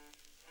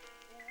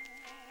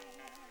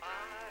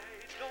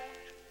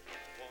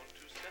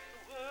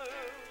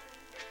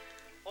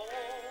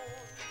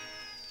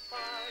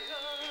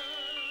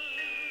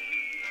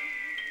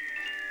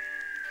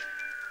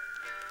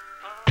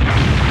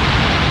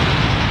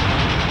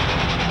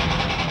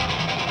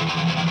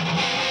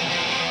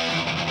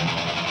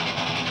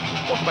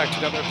welcome back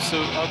to another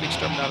episode of the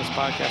Exterminatus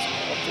Podcast,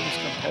 all things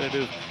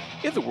competitive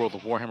in the world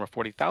of Warhammer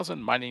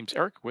 40,000. My name's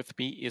Eric. With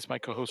me is my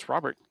co-host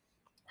Robert.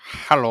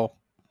 Hello.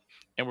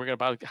 And we're going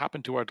to hop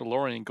into our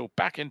DeLorean and go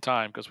back in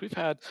time because we've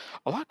had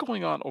a lot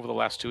going on over the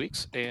last 2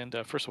 weeks. And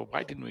first of all,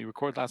 why didn't we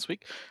record last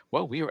week?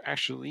 Well, we were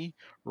actually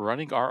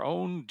running our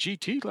own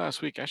GT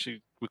last week.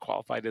 Actually, we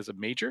qualified as a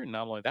major. And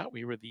not only that,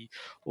 we were the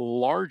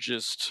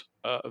largest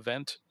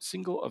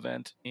single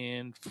event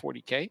in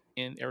 40K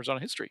in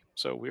Arizona history.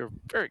 So we were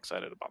very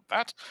excited about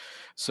that.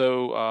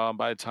 So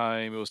by the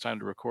time it was time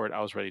to record, I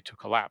was ready to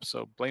collapse.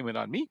 So blame it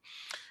on me.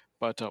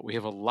 But we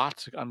have a lot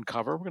to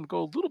uncover. We're going to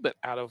go a little bit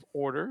out of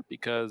order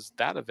because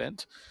that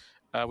event,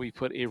 we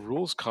put a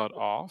rules cut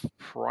off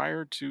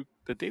prior to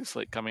the data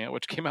slate coming out,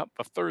 which came out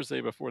the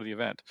Thursday before the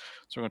event.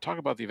 So we're going to talk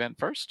about the event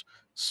first,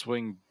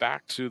 swing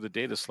back to the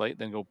data slate,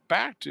 then go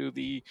back to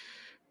the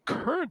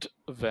current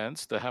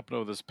events that happened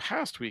over this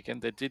past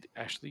weekend that did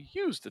actually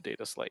use the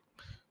data slate.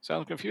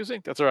 Sounds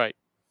confusing? That's all right.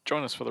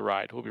 Join us for the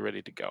ride. We'll be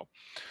ready to go.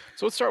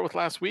 So let's start with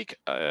last week.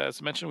 As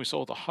I mentioned, we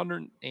sold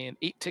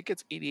 108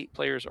 tickets. 88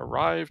 players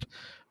arrived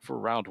for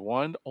round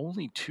one.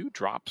 Only 2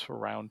 drops for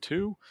round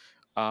 2.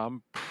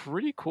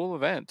 Pretty cool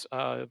event.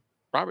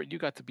 Robert, you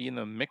got to be in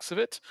the mix of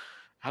it.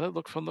 How did it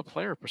look from the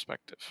player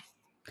perspective?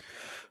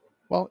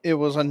 Well, it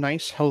was a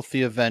nice,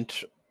 healthy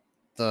event.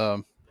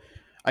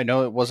 I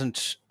know it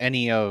wasn't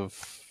any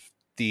of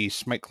the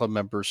Smite Club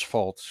members'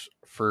 fault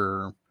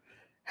for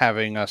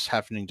having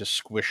to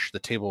squish the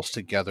tables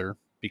together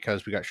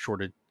because we got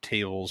shorted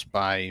tables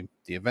by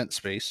the event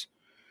space.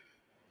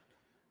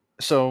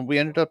 So we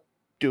ended up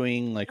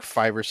doing like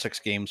 5 or 6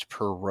 games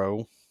per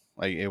row.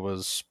 Like it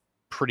was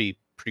pretty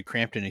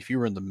cramped, and if you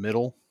were in the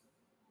middle,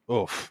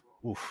 oof,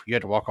 you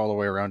had to walk all the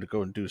way around to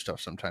go and do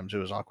stuff. Sometimes it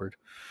was awkward,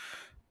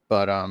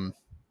 but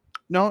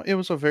no, it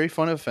was a very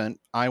fun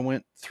event. I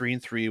went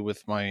 3-3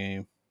 with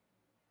my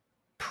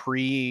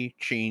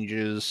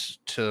pre-changes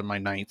to my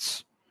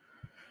knights,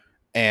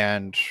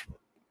 and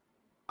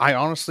I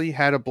honestly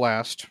had a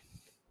blast.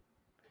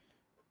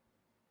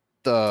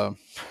 The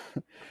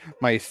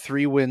my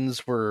 3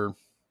 wins were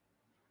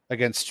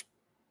against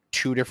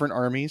 2 different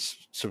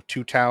armies, so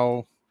 2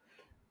 Tau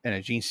and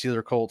a Gene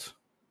Stealer cult,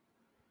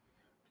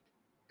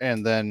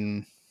 and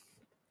then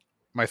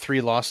my 3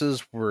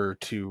 losses were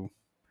to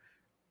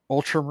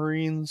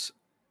Ultramarines,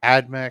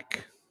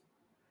 AdMech,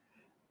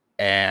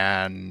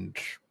 and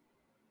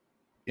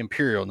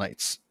Imperial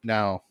Knights.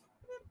 Now,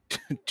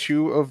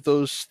 two of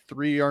those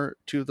three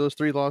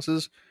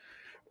losses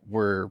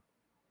were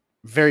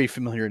very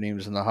familiar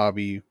names in the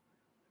hobby: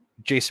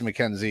 Jason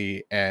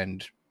McKenzie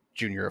and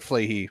Junior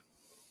Fleahy.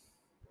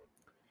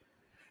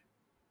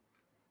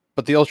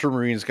 But the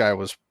Ultramarines guy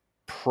was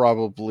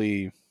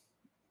probably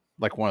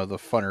like one of the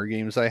funner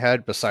games I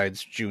had,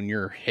 besides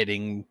Junior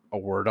hitting a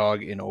War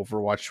Dog in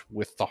Overwatch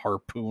with the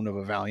harpoon of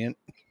a Valiant.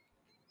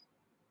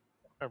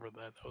 I remember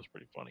that. That was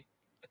pretty funny.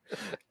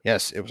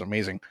 Yes, it was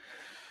amazing.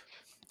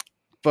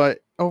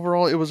 But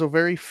overall, it was a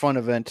very fun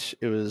event.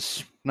 It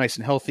was nice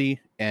and healthy,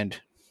 and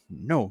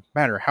no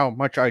matter how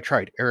much I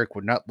tried, Eric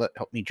would not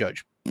help me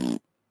judge.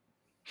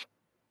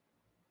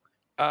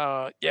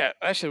 Yeah,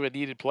 actually, we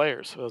needed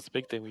players. That was the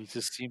big thing. We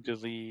just seemed to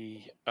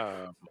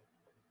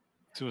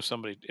to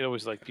somebody. It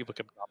was like people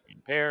kept dropping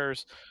in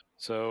pairs,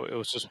 so it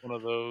was just one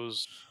of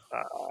those.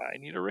 I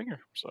need a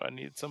ringer, so I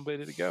needed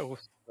somebody to go.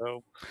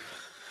 So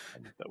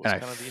that was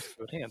kind of the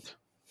issue at hand.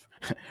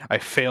 I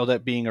failed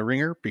at being a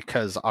ringer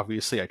because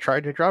obviously I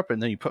tried to drop,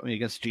 and then you put me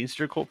against a Gene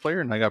Stealer Cult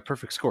player, and I got a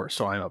perfect score.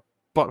 So I'm a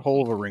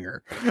butthole of a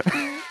ringer.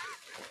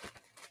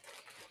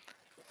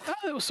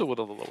 It was still with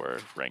a little lower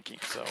ranking,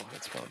 so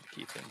that's one of the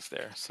key things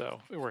there. So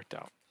it worked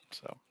out.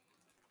 So,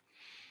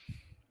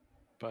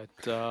 but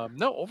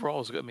no, overall it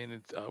was good. I mean,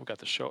 we got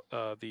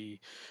the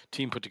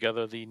team put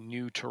together the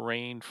new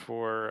terrain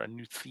for a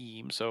new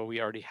theme. So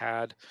we already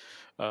had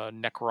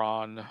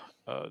Necron,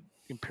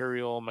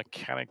 Imperial,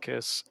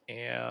 Mechanicus,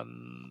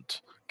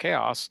 and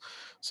Chaos.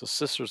 So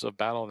Sisters of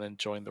Battle then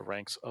joined the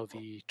ranks of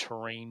the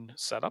terrain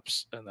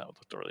setups, and that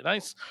looked really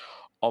nice.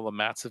 All the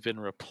mats have been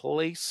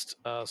replaced,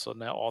 so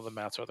now all the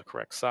mats are the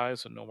correct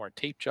size, so no more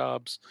tape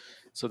jobs.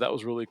 So that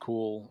was really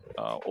cool.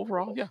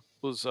 Overall, yeah,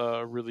 it was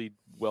a really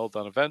well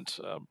done event.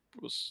 It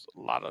was a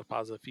lot of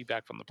positive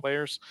feedback from the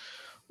players.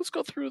 Let's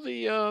go through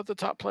the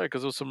top player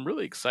because there was some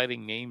really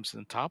exciting names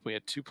in the top. We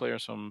had 2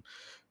 players from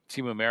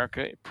Team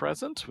America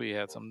present. We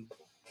had some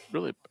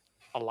really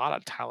a lot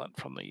of talent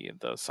from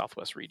the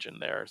Southwest region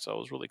there. So I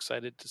was really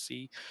excited to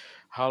see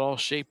how it all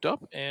shaped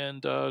up,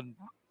 and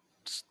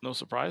no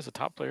surprise, the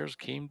top players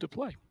came to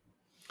play.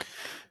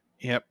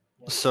 Yep.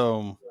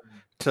 So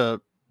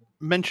to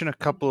mention a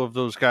couple of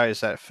those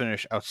guys that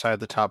finished outside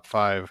the top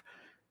 5,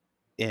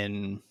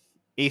 in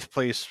 8th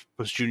place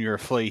was Junior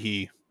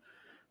Fleahy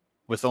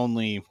with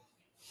only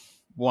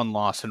 1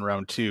 loss in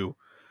round 2.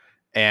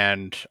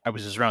 And I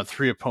was his round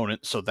 3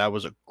 opponent, so that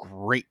was a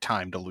great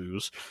time to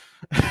lose.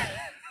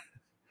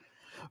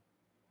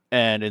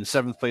 And in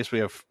 7th place, we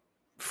have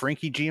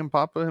Frankie G and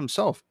Papa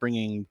himself,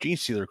 bringing Gene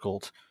Stealer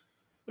Cult.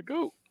 The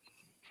goat.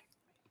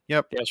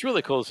 Yep. Yeah, it's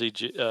really cool to see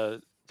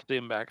see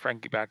him back,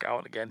 Frankie back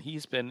out again.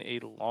 He's been a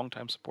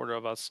longtime supporter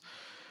of us.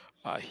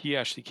 He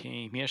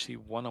actually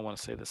won, I want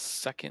to say, the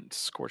second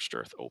Scorched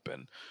Earth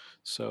Open.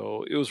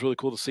 So it was really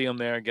cool to see him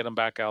there, get him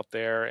back out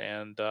there,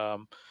 and I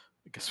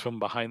guess from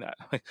behind that,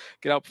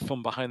 get out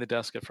from behind the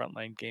desk at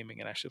Frontline Gaming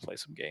and actually play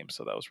some games.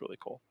 So that was really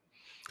cool.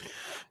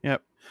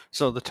 Yep.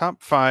 So the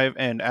top 5,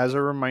 and as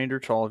a reminder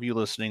to all of you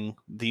listening,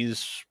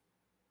 these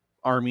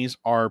armies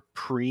are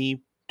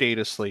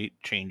pre-data slate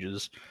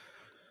changes.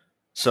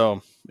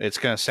 So it's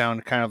going to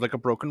sound kind of like a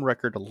broken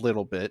record a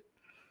little bit.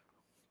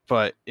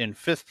 But in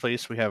 5th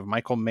place, we have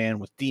Michael Mann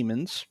with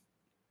Demons.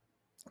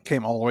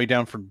 Came all the way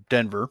down from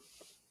Denver.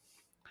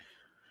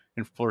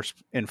 In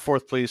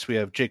 4th place, we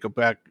have Jacob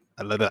Wagner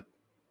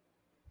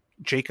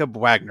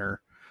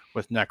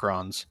with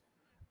Necrons.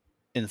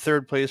 In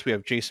 3rd place, we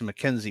have Jason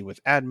McKenzie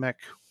with AdMech.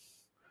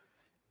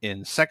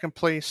 In 2nd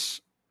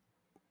place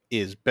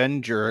is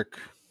Ben Jurek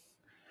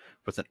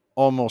with an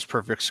almost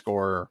perfect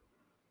score,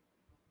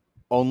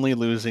 only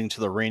losing to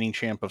the reigning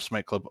champ of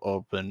Smite Club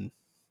Open,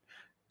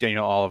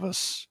 Daniel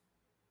Olivas,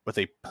 with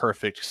a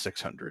perfect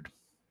 600.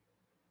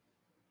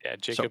 Yeah,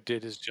 Jacob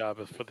did his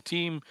job for the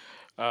team,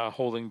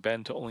 holding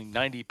Ben to only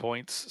 90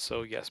 points.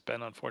 So yes,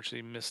 Ben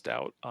unfortunately missed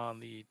out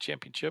on the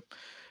championship.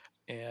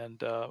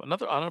 And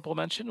another honorable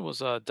mention was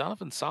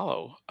Donovan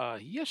Salo.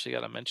 He actually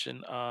got a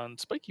mention on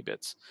Spiky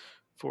Bits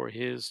for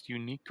his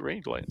unique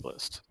grade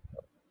list.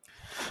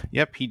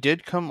 Yep, he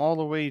did come all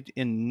the way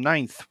in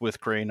 9th with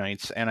Grey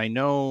Knights, and I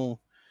know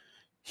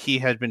he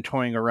had been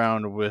toying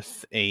around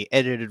with a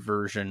edited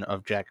version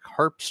of Jack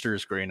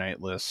Harpster's Grey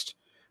Knight list,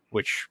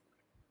 which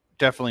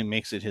definitely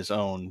makes it his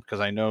own, because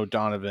I know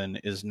Donovan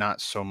is not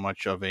so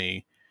much of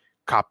a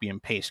copy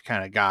and paste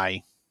kind of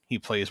guy. He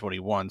plays what he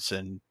wants,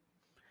 and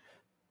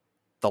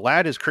the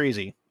lad is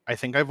crazy. I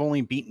think I've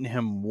only beaten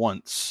him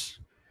once,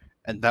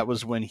 and that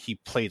was when he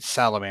played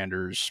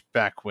Salamanders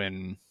back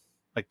in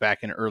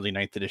early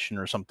 9th edition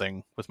or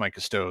something with my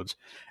Custodes.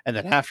 And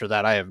then after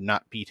that, I have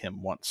not beat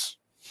him once.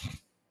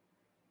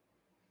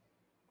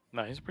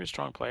 No, he's a pretty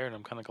strong player, and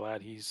I'm kind of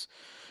glad he's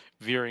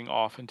veering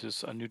off into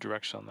a new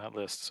direction on that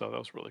list. So that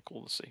was really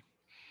cool to see.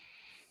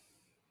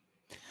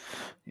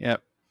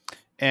 Yep.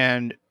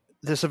 And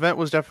this event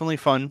was definitely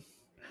fun.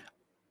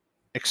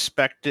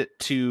 Expect it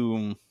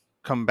to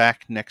come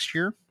back next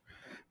year,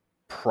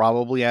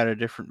 probably at a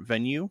different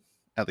venue,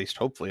 at least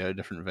hopefully at a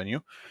different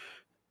venue.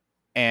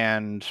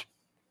 And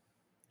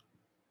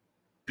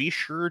be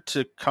sure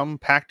to come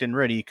packed and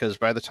ready, because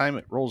by the time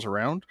it rolls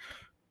around,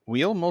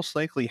 we'll most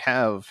likely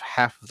have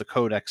half of the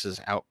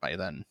codexes out by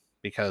then,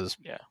 because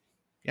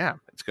yeah,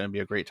 it's going to be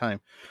a great time.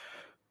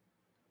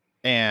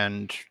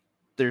 And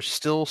there's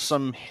still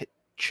some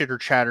chitter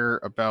chatter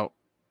about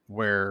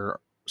where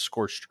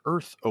Scorched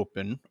Earth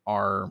Open,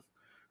 our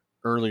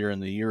earlier in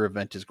the year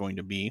event, is going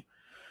to be.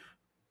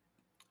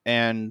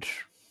 And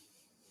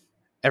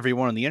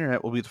everyone on the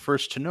internet will be the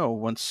first to know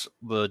once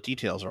the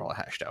details are all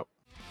hashed out.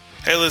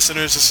 Hey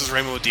listeners, this is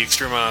Raymond with the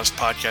Extreme Honest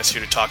Podcast,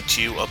 here to talk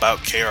to you about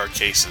KR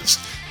cases.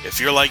 If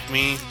you're like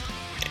me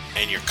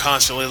and you're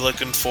constantly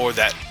looking for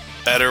that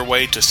better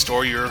way to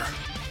store your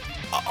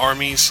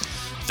armies,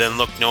 then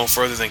look no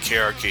further than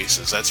KR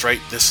cases. That's right,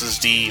 this is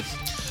the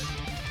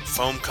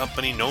foam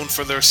company known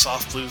for their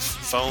soft blue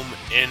foam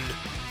in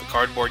the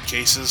cardboard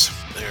cases.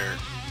 They're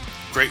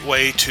a great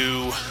way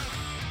to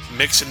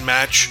mix and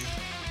match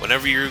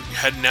whenever you're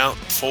heading out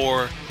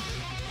for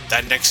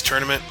that next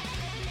tournament.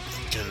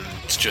 You can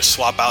just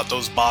swap out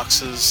those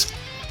boxes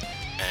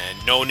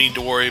and no need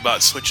to worry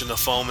about switching the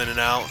foam in and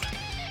out.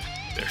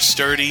 They're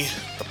sturdy,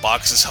 the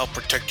boxes help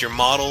protect your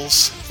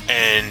models,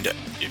 and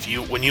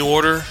when you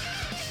order,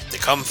 they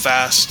come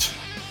fast,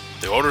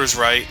 the order is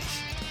right,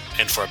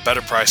 and for a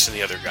better price than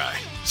the other guy.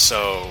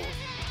 So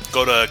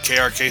go to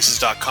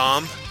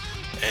krcases.com,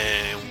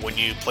 and when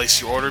you place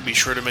your order, be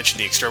sure to mention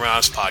the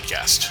Exterminatus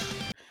Podcast.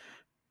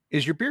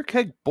 Is your beer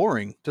keg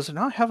boring? Does it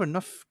not have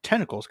enough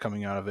tentacles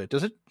coming out of it?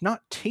 Does it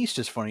not taste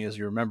as funny as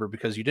you remember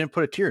because you didn't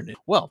put a tear in it?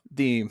 Well,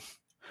 the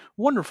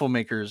wonderful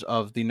makers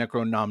of the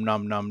Necro Nom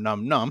Nom Nom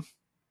Nom Nom,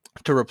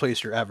 to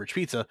replace your average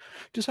pizza,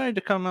 decided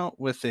to come out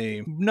with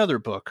another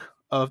book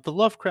of the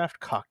Lovecraft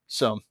cocktail.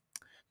 So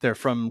they're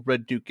from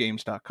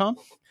reddukegames.com,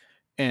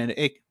 and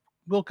it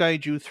will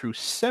guide you through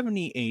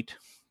 78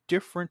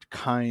 different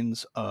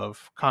kinds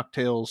of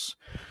cocktails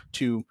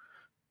to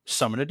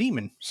summon a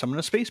demon, summon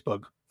a space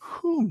bug.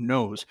 Who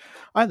knows?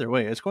 Either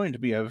way, it's going to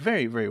be a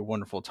very, very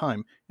wonderful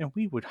time, and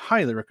we would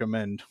highly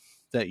recommend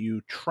that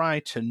you try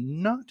to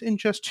not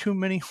ingest too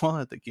many while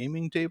at the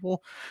gaming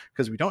table,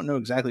 because we don't know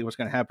exactly what's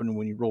going to happen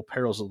when you roll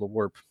Perils of the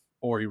Warp,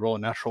 or you roll a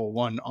natural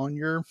 1 on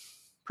your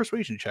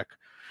persuasion check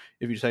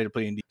if you decide to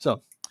play D&D.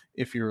 So,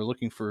 if you're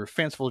looking for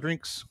fanciful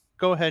drinks,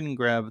 go ahead and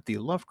grab the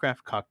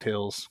Lovecraft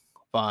cocktails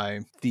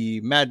by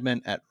the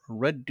madmen at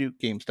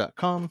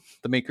reddukegames.com,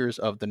 the makers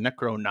of the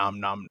Necro Nom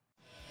Nom.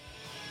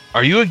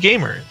 Are you a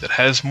gamer that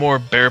has more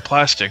bare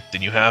plastic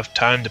than you have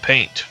time to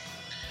paint?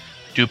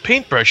 Do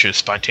paintbrushes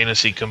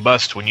spontaneously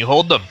combust when you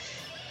hold them?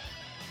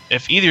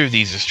 If either of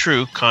these is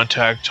true,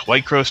 contact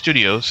White Crow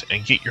Studios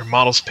and get your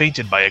models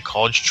painted by a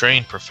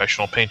college-trained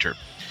professional painter.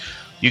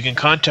 You can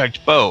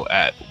contact Bo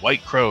at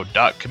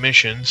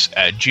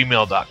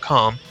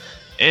whitecrow.commissions@gmail.com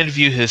and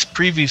view his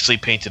previously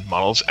painted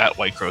models at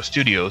White Crow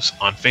Studios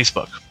on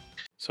Facebook.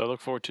 So I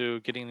look forward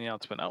to getting the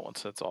announcement out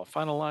once that's all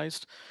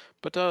finalized.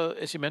 But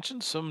as you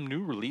mentioned, some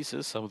new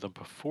releases, some of them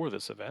before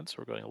this event, so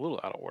we're going a little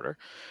out of order.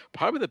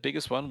 Probably the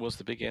biggest one was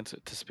the big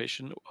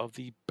anticipation of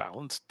the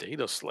Balanced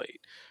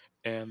Dataslate.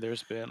 And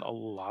there's been a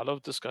lot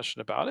of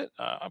discussion about it.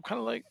 I'm kind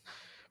of like,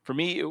 for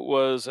me, it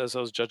was as I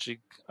was judging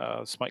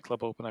Smite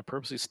Club Open, I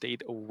purposely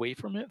stayed away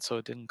from it so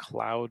it didn't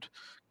cloud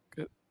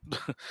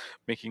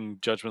making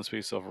judgments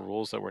based off of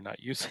rules that we're not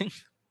using.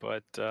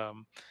 But uh,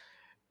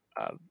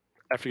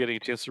 after getting a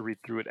chance to read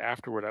through it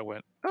afterward, I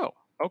went, oh,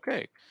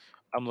 okay.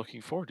 I'm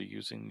looking forward to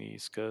using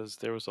these because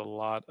there was a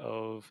lot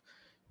of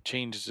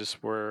changes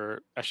just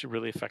were actually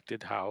really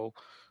affected how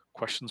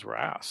questions were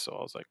asked. So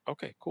I was like,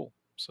 okay, cool.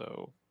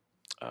 So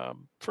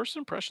first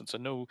impressions, I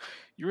know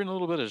you were in a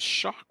little bit of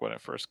shock when it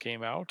first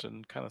came out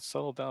and kind of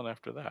settled down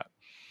after that.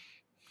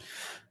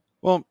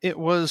 Well, it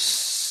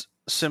was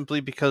simply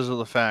because of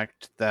the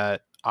fact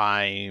that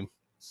I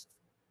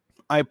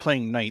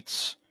playing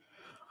knights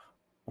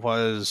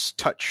was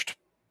touched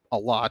a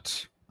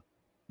lot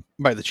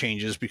by the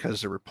changes because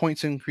there were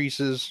points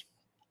increases,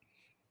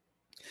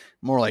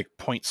 more like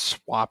point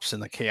swaps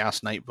in the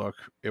Chaos Knight book.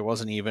 It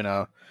wasn't even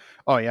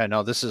oh yeah,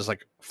 no, this is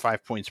like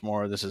 5 points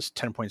more, this is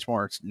 10 points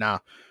more. It's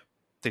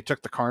they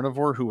took the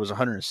Carnivore, who was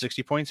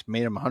 160 points,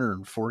 made him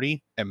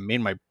 140, and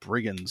made my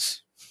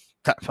Brigands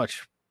that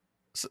much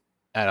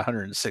at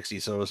 160.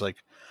 So it was like,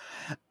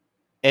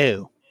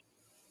 oh,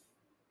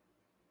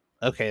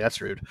 okay, that's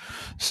rude.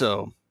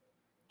 So,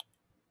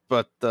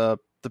 but the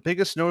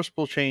biggest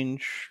noticeable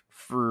change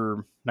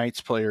for Knights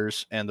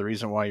players, and the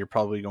reason why you're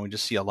probably going to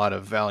see a lot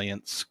of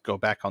Valiants go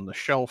back on the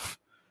shelf,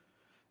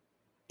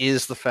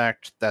 is the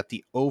fact that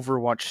the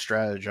Overwatch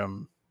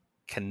stratagem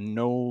can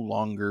no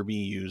longer be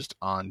used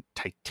on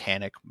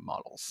Titanic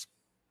models.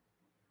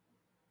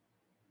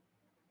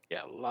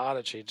 Yeah, a lot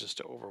of changes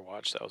to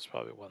Overwatch. That was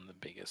probably one of the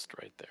biggest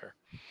right there.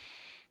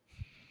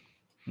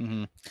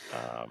 Mm-hmm.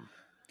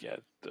 Yeah,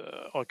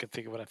 all I can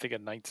think of when I think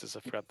of Knights is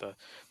I forgot the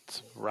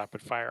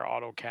rapid fire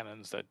auto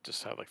cannons that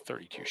just have like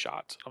 32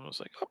 shots. I'm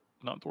just like, oh,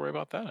 not to worry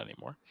about that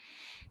anymore.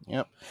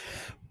 Yep.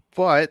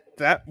 But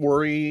that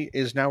worry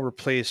is now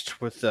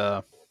replaced with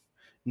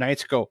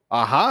Knights go,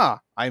 aha,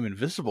 I'm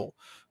invisible.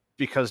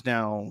 Because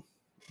now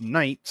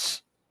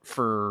Knights,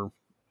 for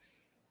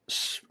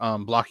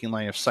blocking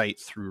line of sight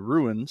through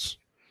ruins,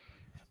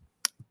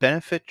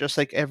 benefit just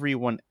like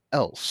everyone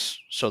else.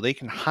 So they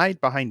can hide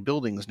behind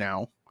buildings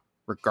now,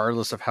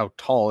 regardless of how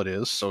tall it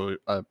is. So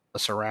a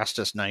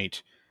Cerastus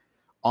Knight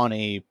on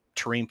a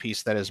terrain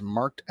piece that is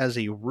marked as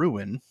a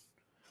ruin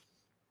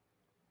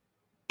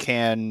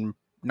can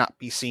not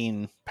be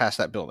seen past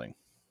that building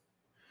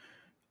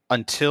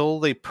until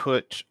they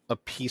put a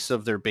piece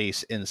of their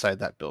base inside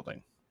that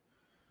building.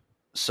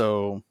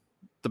 So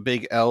the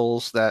big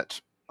L's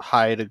that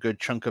hide a good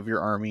chunk of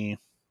your army,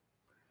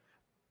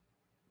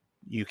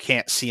 you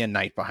can't see a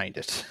knight behind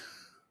it.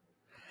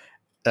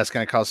 That's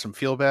going to cause some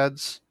feel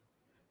bads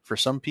for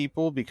some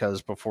people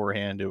because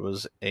beforehand it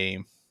was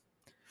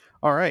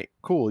all right,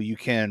 cool, you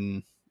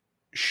can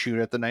shoot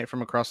at the knight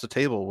from across the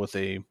table with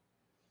a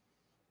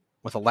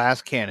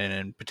las cannon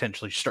and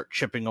potentially start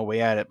chipping away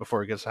at it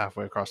before it gets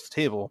halfway across the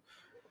table.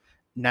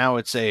 Now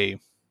it's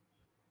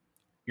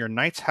your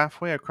knight's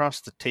halfway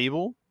across the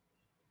table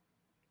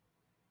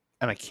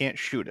and I can't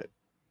shoot it.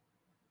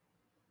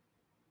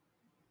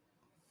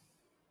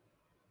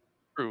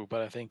 True,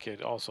 but I think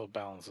it also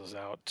balances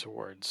out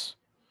towards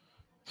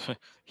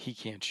he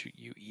can't shoot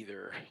you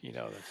either. You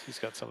know, he's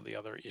got some of the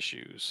other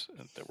issues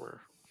that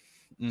were.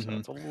 So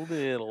it's a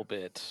little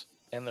bit,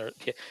 and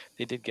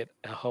they did get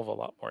a hell of a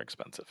lot more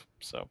expensive.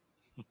 So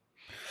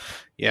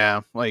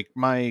yeah, like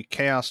my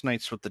Chaos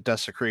Knights with the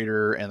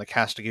Desecrator and the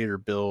Castigator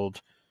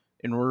build,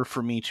 in order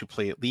for me to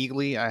play it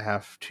legally, I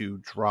have to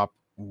drop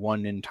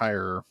one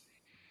entire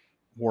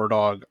War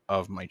Dog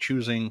of my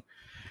choosing,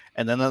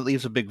 and then that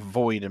leaves a big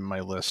void in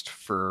my list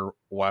for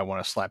what I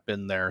want to slap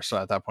in there. So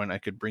at that point, I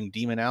could bring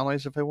Demon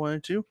Allies if I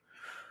wanted to,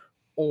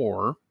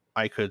 or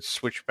I could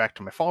switch back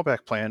to my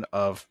fallback plan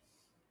of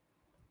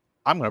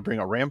I'm going to bring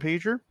a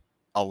Rampager,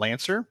 a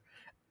Lancer,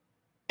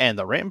 and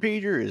the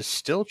Rampager is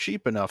still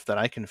cheap enough that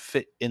I can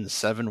fit in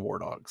 7 War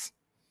Dogs.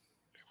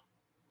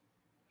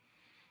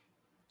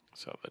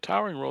 So the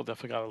Towering World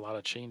definitely got a lot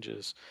of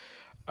changes.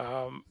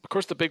 Of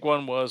course, the big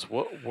one was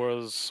what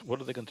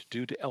are they going to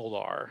do to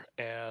Eldar?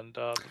 And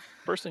the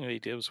first thing they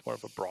did was more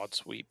of a broad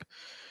sweep,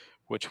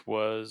 which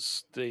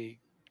was they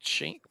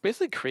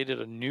basically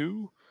created a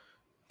new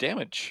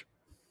damage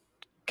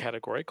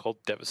category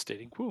called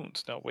Devastating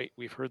Wounds. Now, wait,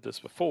 we've heard this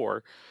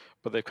before,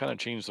 but they've kind of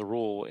changed the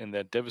rule in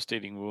that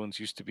Devastating Wounds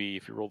used to be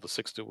if you rolled a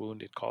 6 to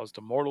wound, it caused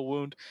a mortal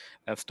wound.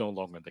 That's no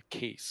longer the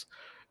case.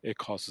 it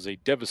causes a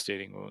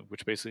devastating wound,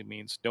 which basically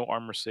means no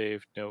armor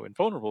save, no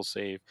invulnerable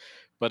save,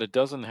 but it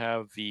doesn't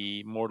have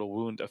the mortal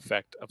wound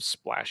effect of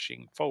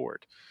splashing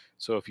forward.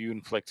 So if you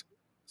inflict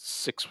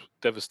 6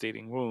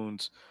 devastating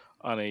wounds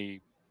on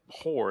a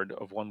horde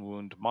of 1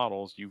 wound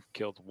models, you've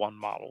killed 1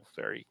 model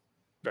very,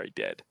 very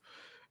dead.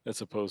 As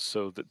opposed,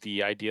 so that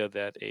the idea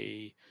that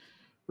a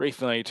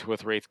Wraith Knight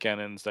with Wraith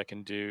Cannons that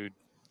can do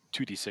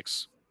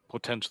 2d6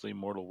 potentially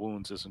mortal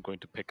wounds isn't going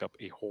to pick up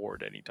a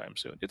horde anytime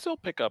soon. It'll still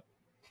pick up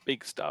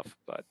big stuff,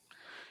 but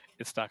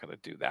it's not going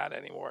to do that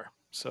anymore.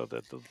 So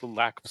the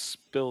lack of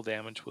spill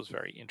damage was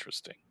very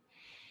interesting.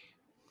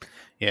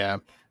 Yeah,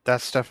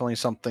 that's definitely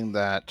something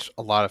that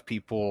a lot of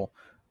people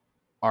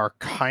are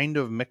kind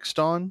of mixed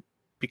on,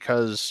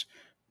 because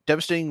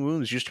devastating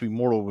wounds used to be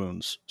mortal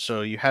wounds.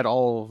 So you had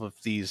all of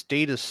these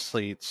data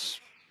slates,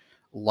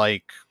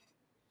 like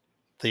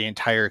the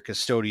entire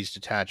Custodes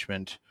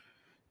detachment,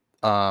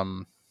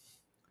 um,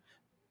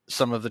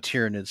 some of the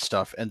Tyrannid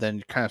stuff, and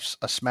then kind of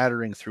a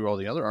smattering through all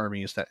the other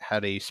armies that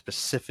had a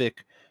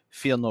specific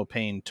feel no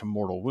pain to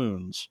mortal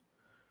wounds.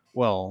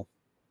 Well,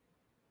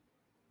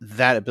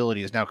 that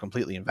ability is now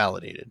completely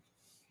invalidated.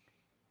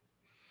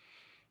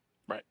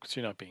 Right, because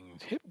you're not being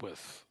hit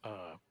with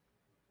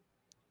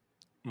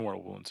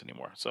mortal wounds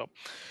anymore. So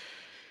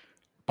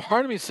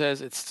part of me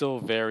says it's still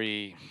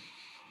very,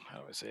 how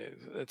do I say it?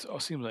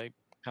 It seems like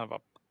kind of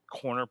a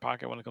corner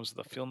pocket when it comes to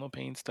the feel no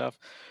pain stuff,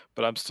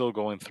 but I'm still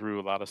going through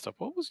a lot of stuff.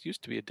 What was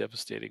used to be a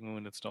devastating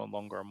wound, it's no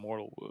longer a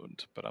mortal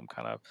wound, but I'm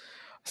kind of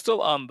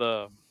still on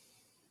the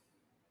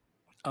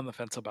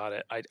fence about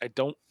it. I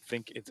don't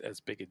think it's as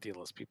big a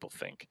deal as people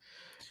think.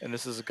 And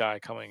this is a guy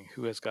coming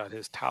who has got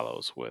his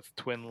Talos with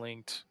twin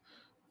linked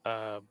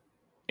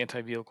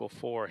anti-vehicle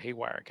 4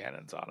 haywire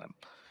cannons on him.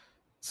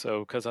 So,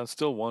 because I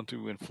still want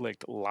to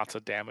inflict lots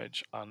of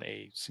damage on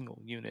a single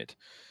unit,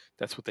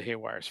 that's what the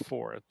haywire's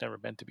for. It's never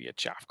meant to be a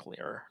chaff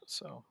clearer.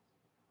 So,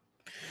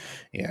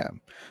 Yeah,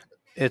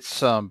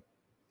 it's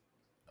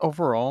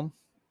overall,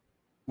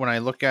 when I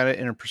look at it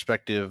in a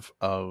perspective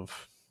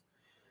of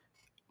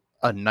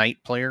a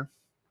knight player,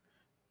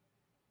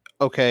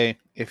 okay,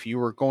 if you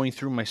were going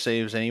through my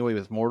saves anyway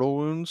with mortal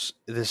wounds,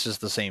 this is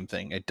the same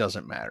thing. It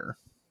doesn't matter.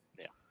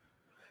 yeah.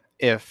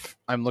 If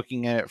I'm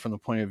looking at it from the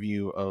point of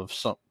view of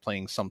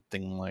playing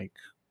something like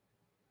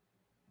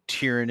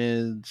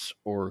Tyrannids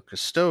or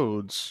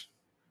Custodes,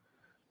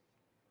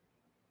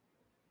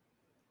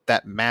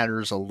 that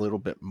matters a little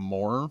bit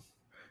more,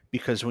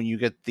 because when you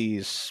get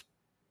these,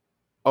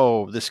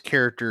 oh, this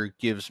character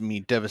gives me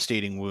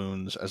devastating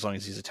wounds as long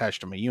as he's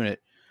attached to my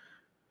unit,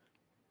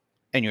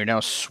 and you're now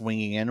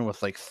swinging in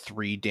with like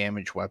 3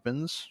 damage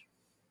weapons,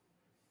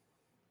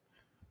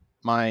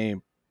 my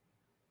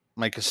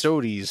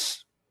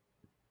Custodes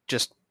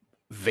just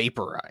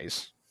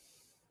vaporize.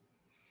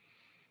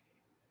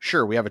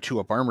 Sure, we have a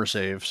 2-up armor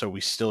save, so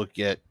we still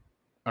get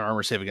an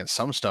armor save against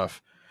some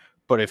stuff,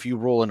 but if you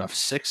roll enough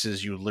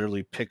 6s, you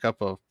literally pick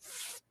up a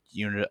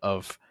unit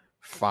of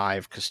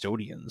 5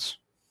 custodians.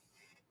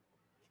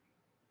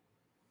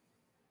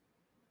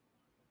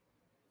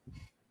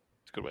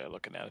 It's a good way of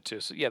looking at it,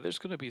 too. So, yeah, there's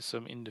going to be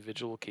some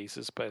individual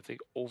cases, but I think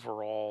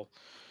overall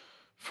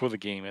for the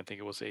game, I think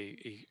it was a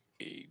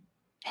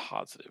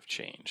positive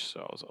change.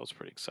 So, I was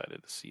pretty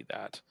excited to see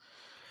that.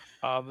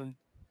 The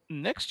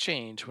next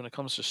change when it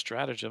comes to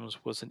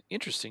stratagems was an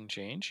interesting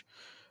change.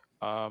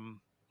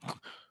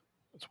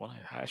 It's one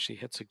I actually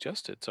had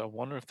suggested, so I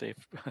wonder if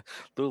they've a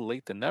little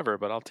late than never,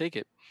 but I'll take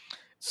it.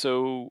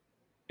 So,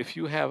 if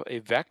you have a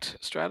Vect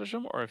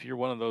stratagem, or if you're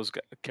one of those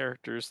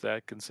characters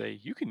that can say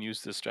you can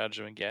use this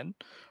stratagem again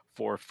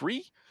for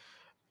free,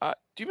 do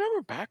you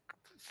remember back?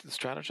 The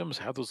stratagems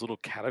have those little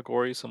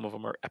categories. Some of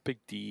them are epic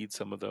deeds,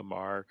 some of them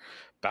are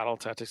battle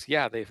tactics.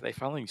 Yeah, they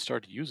finally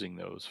started using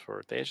those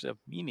for. They actually have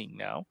meaning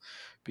now,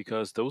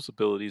 because those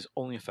abilities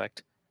only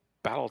affect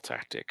battle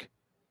tactic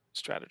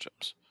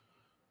stratagems.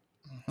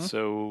 Mm-hmm.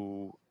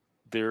 So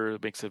there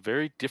makes it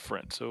very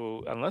different.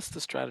 So unless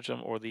the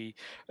stratagem or the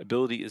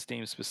ability is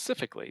named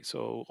specifically,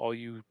 so all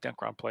you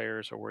Necron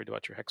players are worried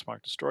about your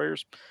Hexmark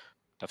destroyers,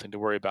 nothing to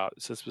worry about.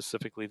 It says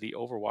specifically the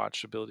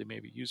Overwatch ability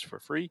may be used for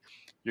free,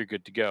 you're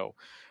good to go.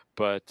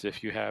 But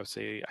if you have,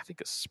 say, I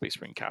think a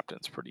Space Marine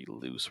Captain's pretty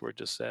loose, where it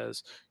just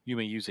says you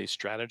may use a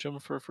stratagem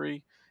for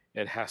free,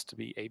 it has to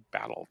be a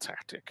battle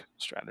tactic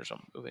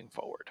stratagem moving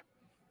forward.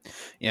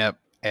 Yep.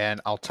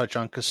 And I'll touch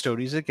on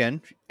Custodes again,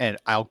 and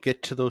I'll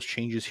get to those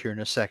changes here in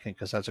a second,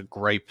 because that's a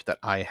gripe that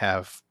I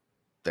have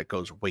that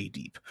goes way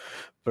deep.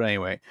 But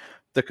anyway,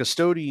 the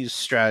Custodes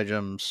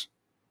stratagems,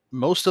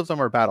 most of them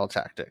are battle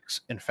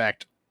tactics. In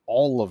fact,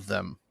 all of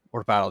them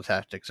were battle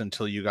tactics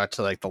until you got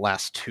to like the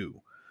last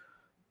 2.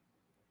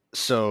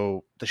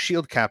 So the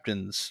shield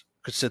captains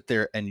could sit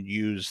there and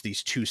use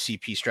these 2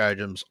 CP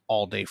stratagems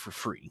all day for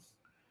free.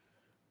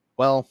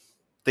 Well,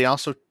 they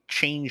also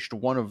changed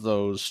one of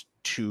those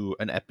to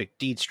an epic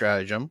deed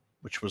stratagem,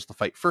 which was the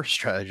fight first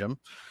stratagem.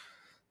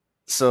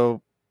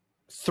 So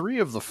 3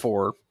 of the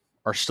 4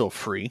 are still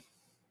free,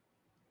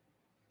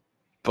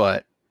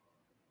 but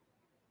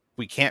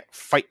we can't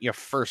fight you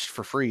first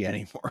for free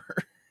anymore.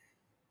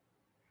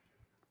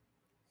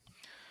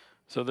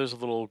 So there's a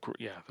little,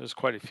 there's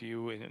quite a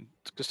few, and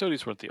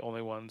custodians weren't the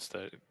only ones.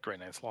 The Grey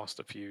Knights lost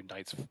a few,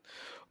 Knights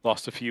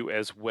lost a few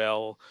as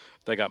well.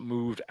 They got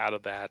moved out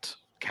of that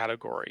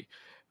category.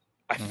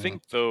 I Mhm.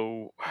 think,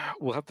 though,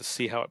 we'll have to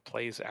see how it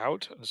plays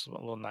out. This is a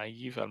little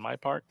naive on my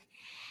part,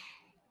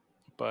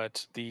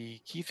 but the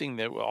key thing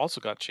that also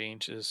got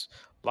changed is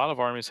a lot of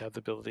armies have the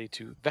ability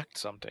to vect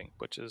something,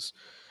 which is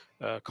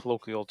a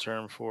colloquial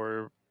term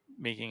for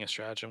making a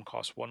stratagem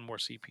cost one more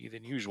CP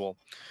than usual.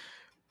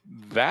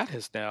 That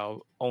has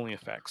now only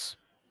affects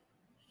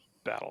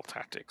battle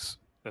tactics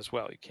as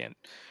well. You can't,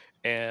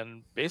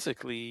 and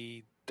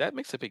basically that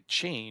makes a big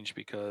change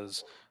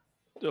because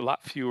a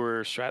lot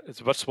fewer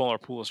it's a much smaller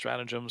pool of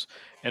stratagems,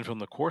 and from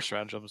the core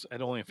stratagems,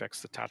 it only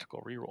affects the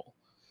tactical reroll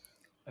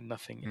and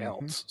nothing Mhm.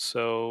 else.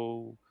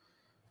 So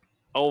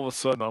all of a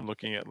sudden, I'm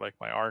looking at like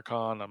my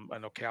Archon. I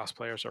know Chaos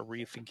players are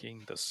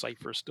rethinking the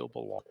Cipher still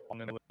belong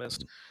in the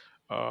list.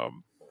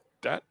 Um,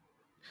 that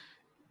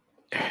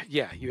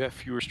yeah, you have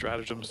fewer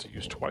stratagems to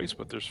use twice,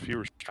 but there's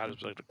fewer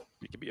stratagems that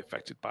can be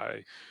affected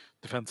by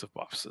defensive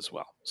buffs as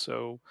well.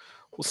 So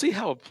we'll see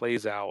how it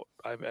plays out.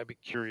 I'd be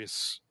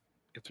curious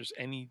if there's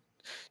any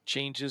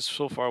changes.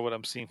 So far, what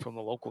I'm seeing from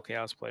the local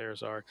Chaos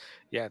players are,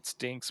 yeah, it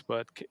stinks,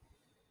 but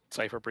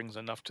Cypher brings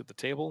enough to the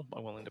table.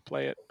 I'm willing to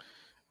play it.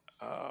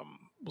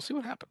 We'll see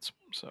what happens.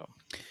 So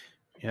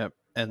Yep.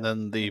 And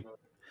then the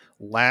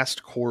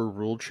last core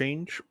rule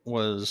change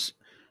was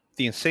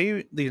the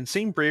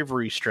insane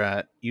bravery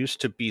strat used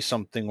to be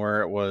something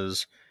where it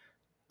was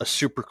a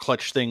super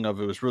clutch thing of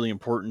it was really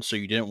important, so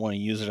you didn't want to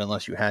use it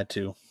unless you had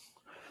to.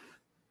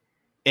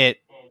 It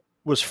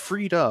was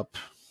freed up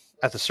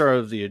at the start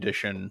of the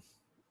edition.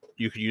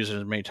 You could use it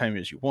as many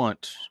times as you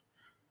want.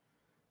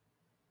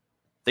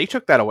 They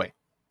took that away.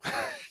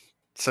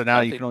 So now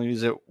you they can only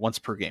use it once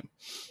per game.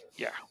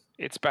 yeah,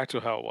 it's back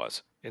to how it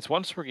was. It's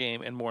once per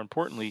game, and more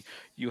importantly,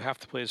 you have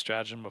to play a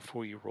stratagem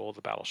before you roll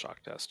the battle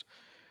shock test.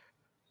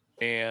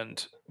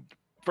 And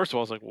first of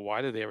all, I was like, well,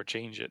 why did they ever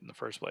change it in the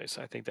first place?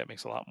 I think that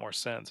makes a lot more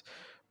sense.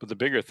 But the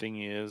bigger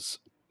thing is,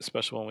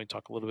 especially when we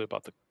talk a little bit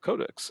about the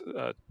codex,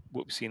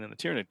 what we've seen in the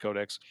Tyranid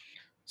codex,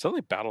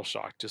 suddenly battle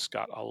shock just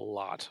got a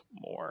lot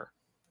more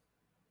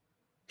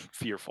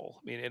fearful.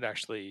 I mean, it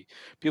actually,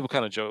 people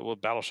kind of joke, well,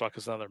 battle shock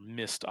is another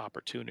missed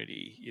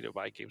opportunity,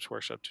 by Games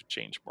Workshop to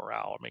change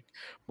morale or make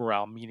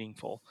morale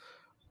meaningful.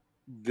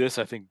 This,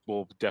 I think,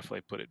 will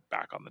definitely put it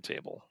back on the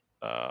table.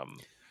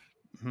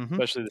 Mm-hmm.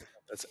 Especially the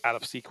stuff that's out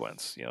of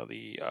sequence.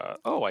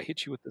 Oh, I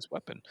hit you with this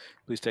weapon.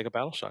 Please take a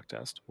battle shock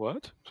test.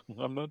 What?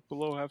 I'm not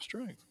below half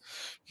strength.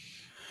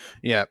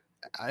 Yeah,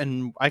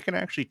 and I can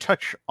actually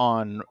touch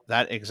on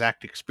that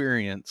exact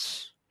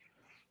experience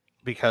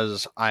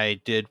because I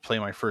did play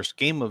my first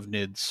game of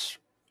NIDS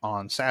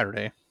on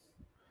Saturday,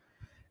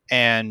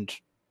 and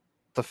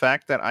the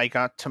fact that I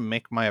got to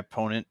make my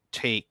opponent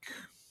take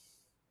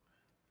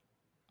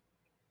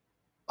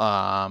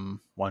 1,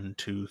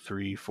 2,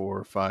 3,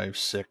 4, 5,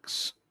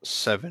 6,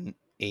 7,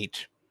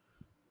 8,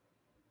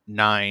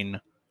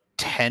 9,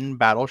 10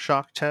 battle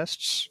shock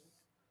tests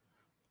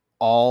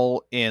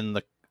all in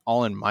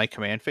my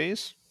command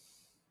phase.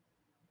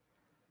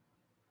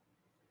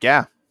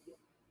 Yeah,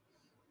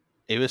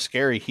 it was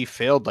scary. He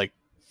failed like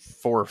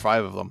 4 or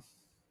 5 of them.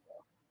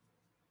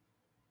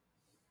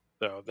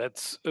 So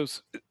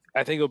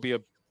I think it'll be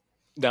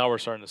now we're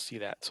starting to see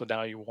that. So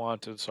now you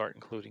want to start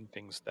including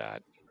things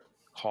that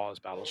cause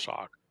battle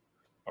shock,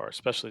 or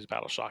especially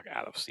battle shock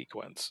out of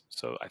sequence.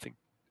 So I think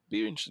it'll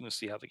be interesting to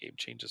see how the game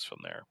changes from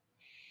there.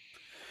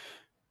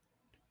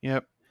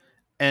 Yep.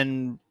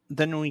 And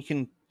then we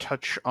can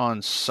touch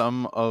on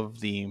some of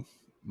the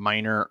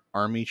minor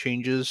army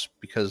changes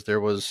because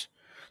there was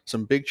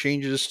some big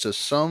changes to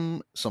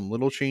some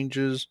little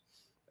changes,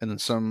 and then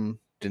some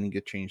didn't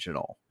get changed at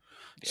all.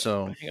 Yeah,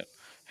 So, but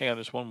hang on.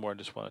 There's one more I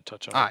just want to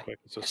touch on real quick.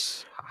 It's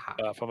just yes.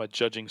 Haha. from a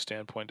judging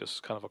standpoint, this is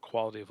kind of a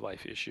quality of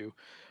life issue.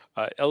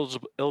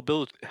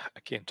 Eligibility. I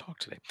can't talk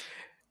today.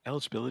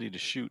 Eligibility to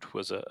shoot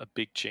was a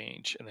big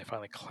change, and they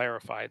finally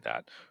clarified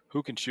that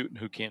who can shoot and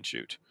who can't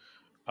shoot.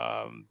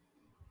 Um,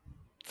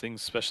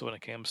 Things, especially when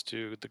it comes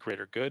to the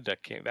greater good,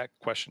 that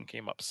question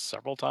came up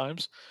several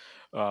times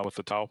with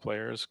the Tau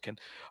players.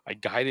 I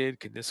guided?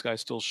 Can this guy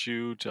still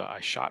shoot? I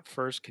shot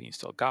first. Can he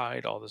still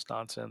guide? All this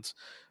nonsense.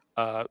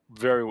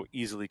 Very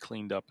easily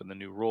cleaned up in the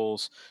new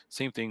rules.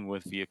 Same thing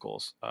with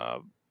vehicles.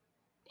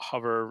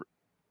 Hover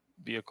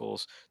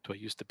vehicles. Do I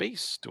use the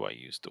base? Do I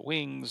use the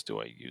wings? Do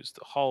I use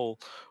the hull?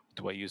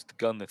 Do I use the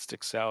gun that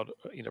sticks out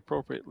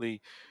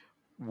inappropriately?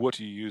 What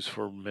do you use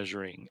for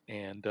measuring?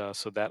 And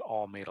so that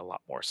all made a lot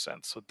more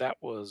sense. So that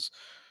was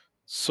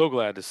so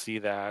glad to see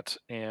that,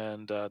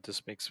 and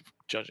this makes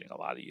judging a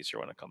lot easier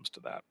when it comes to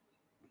that.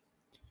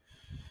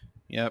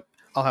 Yep.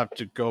 I'll have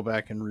to go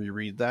back and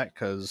reread that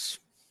because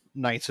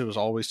Knights it was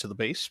always to the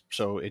base,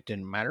 so it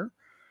didn't matter.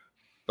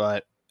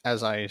 But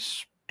as I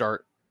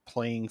start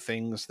playing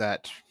things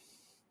that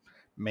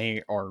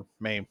may or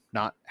may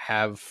not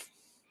have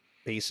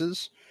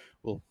bases,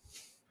 we'll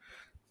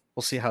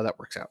we'll see how that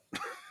works out.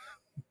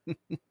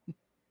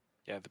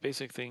 Yeah, the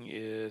basic thing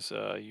is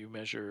you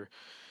measure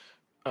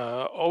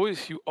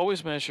You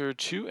always measure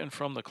to and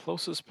from the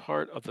closest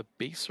part of the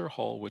base or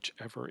hull,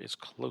 whichever is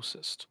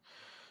closest.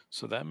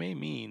 So that may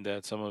mean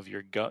that some of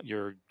your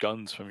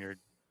guns from your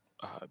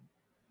uh,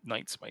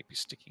 knights might be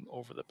sticking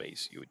over the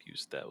base. You would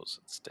use those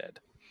instead.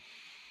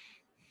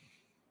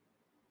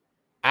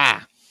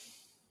 Ah,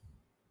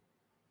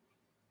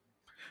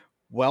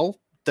 well,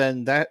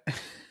 then that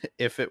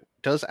if it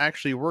does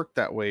actually work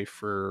that way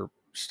for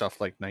stuff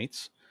like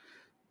knights,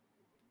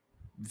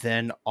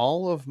 then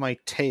all of my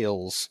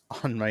tails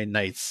on my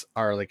knights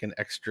are like an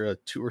extra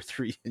 2 or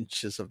 3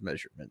 inches of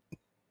measurement.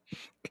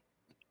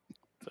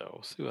 So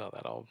we'll see how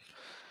that all.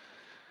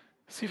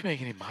 See if we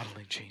make any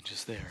modeling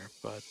changes there.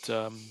 But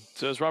so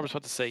as Robert's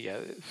about to say, yeah,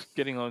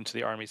 getting on to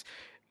the armies.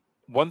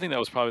 One thing that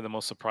was probably the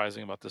most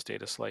surprising about this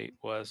data slate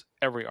was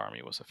every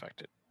army was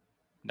affected.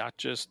 Not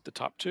just the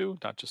top two,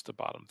 not just the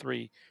bottom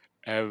three.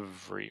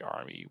 Every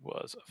army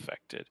was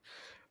affected.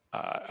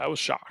 I was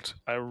shocked.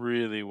 I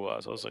really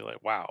was. I was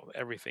like, wow,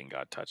 everything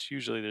got touched.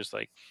 Usually there's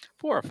like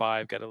 4 or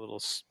 5 got a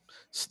little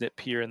snip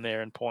here and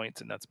there in points,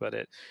 and that's about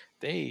it.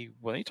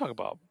 When they talk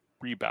about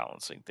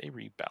rebalancing, they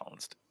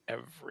rebalanced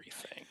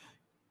everything.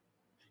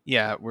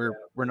 Yeah, we're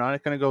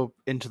not going to go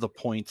into the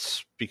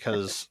points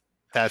because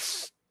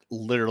that's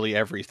literally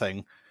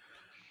everything.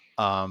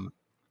 And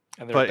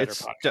there are But better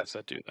it's podcasts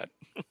that do that.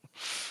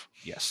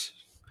 yes,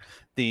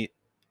 the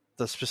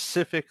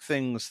specific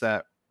things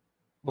that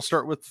we'll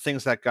start with the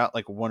things that got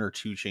like 1 or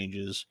 2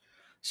 changes.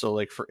 So,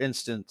 like for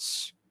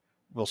instance,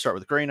 we'll start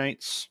with Grey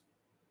Knights.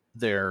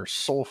 Their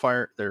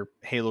Soulfire, their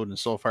Haloed and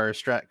Soulfire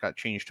strat got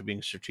changed to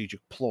being Strategic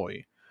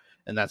Ploy,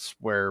 and that's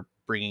where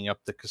bringing up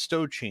the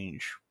Custode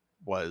change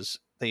was.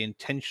 They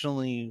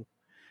intentionally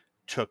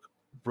took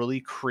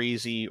really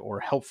crazy or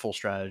helpful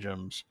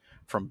stratagems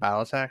from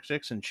battle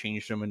tactics and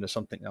changed them into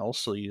something else,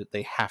 so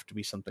they have to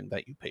be something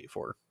that you pay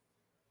for.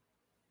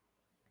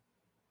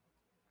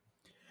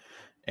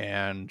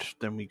 And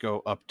then we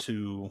go up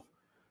to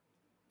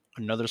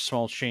another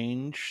small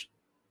change,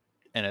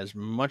 and as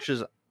much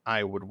as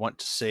I would want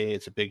to say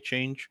it's a big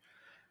change,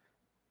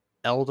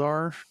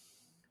 Eldar,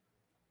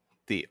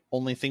 the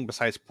only thing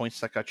besides points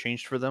that got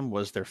changed for them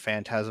was their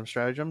Phantasm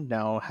stratagem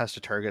now has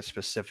to target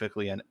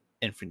specifically an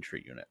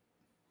infantry unit.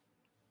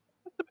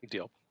 It's a big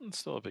deal. It's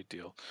still a big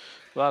deal.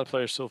 A lot of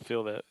players still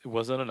feel that it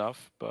wasn't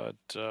enough, but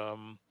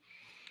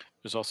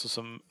there's also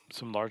some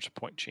large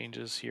point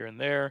changes here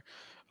and there.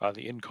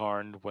 The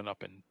Incarn went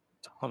up in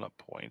a ton of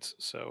points,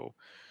 so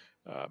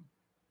uh,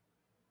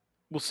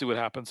 we'll see what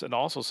happens. And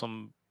also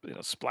some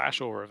splash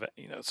over event.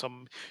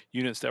 Some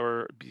units that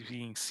were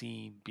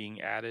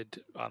being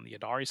added on the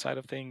Inari side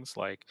of things,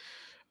 like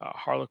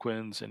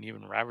Harlequins and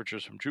even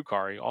Ravagers from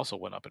Drukari, also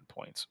went up in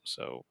points.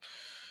 So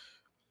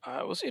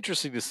it was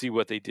interesting to see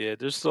what they did.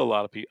 There's still a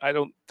lot of people. I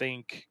don't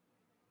think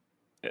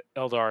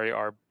Eldari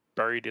are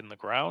buried in the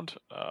ground.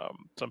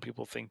 Some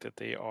people think that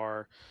they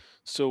are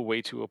still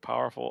way too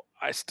powerful.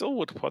 I still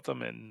would put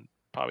them in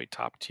probably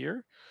top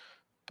tier,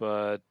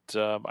 but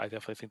I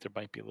definitely think they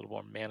might be a little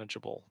more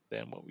manageable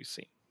than what we've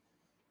seen.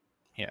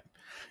 Yeah.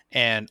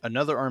 And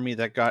another army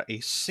that got a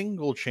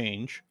single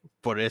change,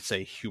 but it's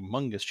a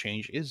humongous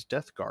change, is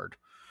Death Guard.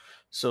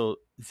 So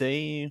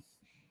they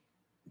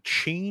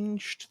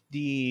changed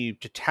the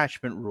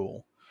detachment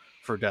rule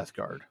for Death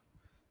Guard.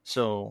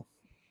 So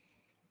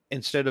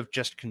instead of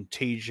just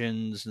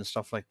contagions and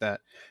stuff like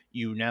that,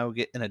 you now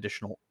get an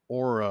additional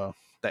aura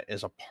that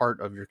is a part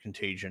of your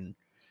contagion,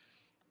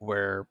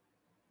 where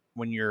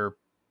when you're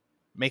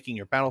making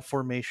your battle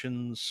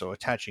formations, so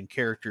attaching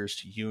characters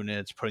to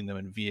units, putting them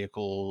in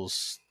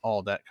vehicles,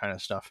 all that kind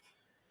of stuff,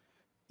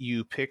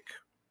 you pick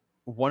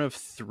one of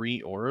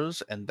 3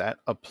 auras, and that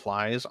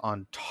applies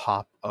on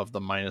top of the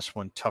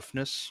 -1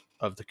 toughness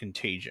of the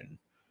contagion.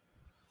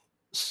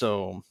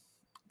 So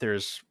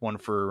there's one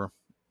for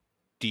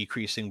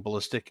decreasing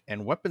ballistic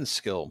and weapon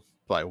skill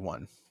by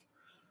 1.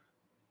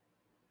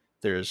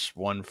 There's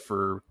one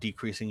for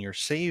decreasing your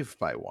save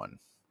by 1.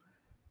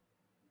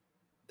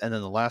 And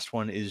then the last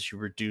one is you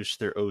reduce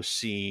their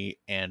OC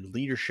and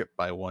leadership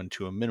by 1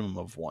 to a minimum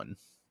of 1.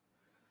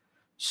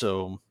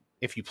 So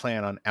if you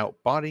plan on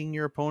outbodying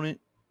your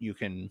opponent, you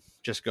can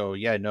just go,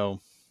 yeah,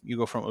 no, you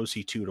go from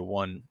OC2 to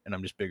 1, and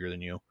I'm just bigger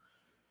than you.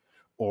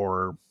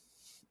 Or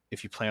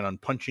if you plan on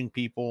punching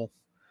people,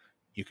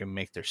 you can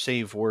make their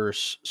save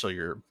worse, so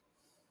your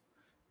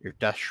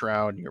Death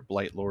Shroud and your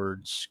Blight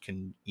Lords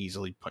can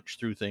easily punch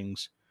through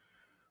things.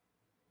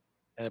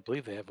 And I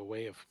believe they have a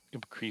way of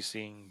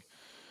increasing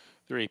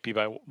their AP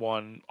by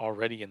 1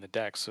 already in the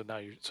deck. So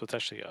now so it's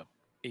actually a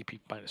AP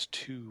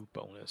 -2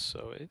 bonus.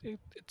 So it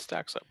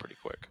stacks up pretty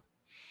quick.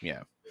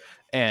 Yeah.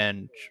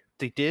 And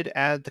they did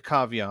add the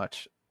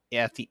caveat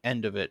at the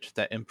end of it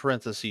that in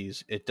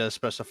parentheses, it does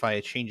specify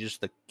it changes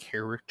the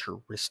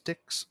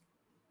characteristics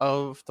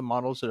of the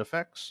models it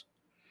affects.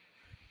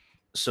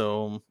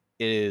 So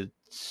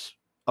it's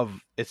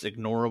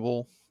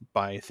ignorable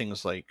by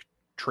things like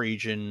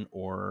Trajan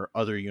or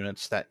other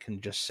units that can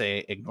just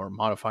say ignore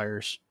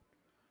modifiers.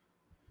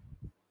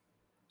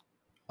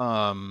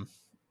 And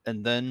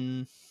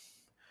then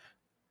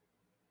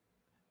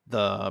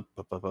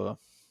The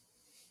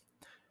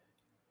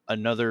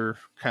another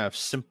kind of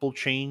simple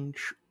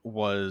change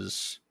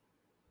was,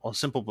 well,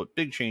 simple but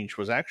big change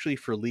was actually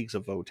for Leagues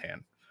of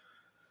Votan.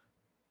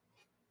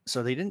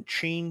 So they didn't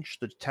change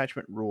the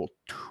detachment rule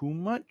too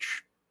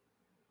much.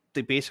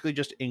 They basically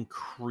just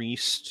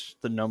increased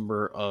the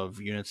number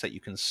of units that you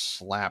can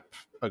slap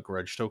a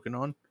grudge token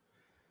on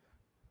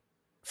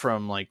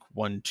from like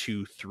 1,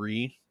 2,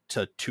 3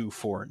 to 2,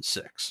 4, and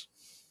 6,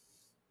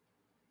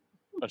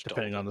 Much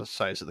depending on told. the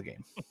size of the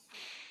game.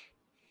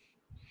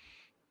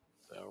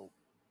 So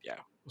yeah,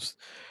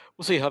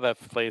 we'll see how that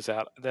plays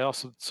out. They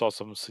also saw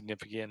some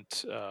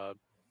significant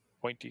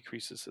point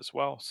decreases as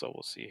well, so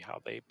we'll see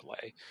how they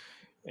play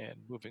and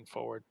moving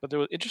forward. But there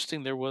was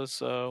interesting. There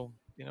was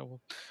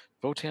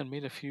Votan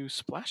made a few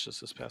splashes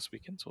this past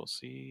weekend, so we'll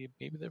see.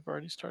 Maybe they've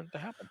already started to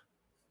happen.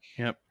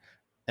 Yep.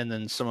 And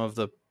then some of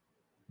the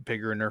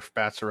bigger nerf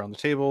bats around the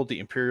table. The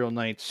Imperial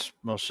Knights,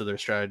 most of their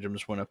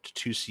stratagems went up to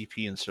 2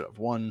 CP instead of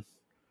 1.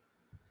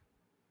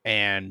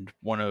 And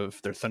one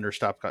of their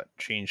Thunderstop got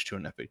changed to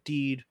an Epic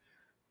Deed.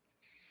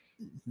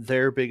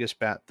 Their biggest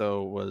bat,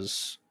 though,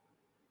 was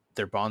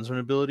their bondsman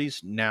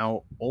abilities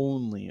now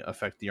only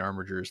affect the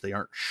armigers. They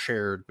aren't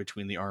shared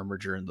between the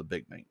armiger and the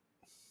big knight.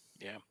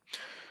 Yeah,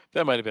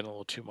 that might have been a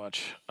little too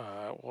much.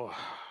 Well,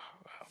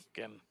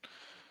 again,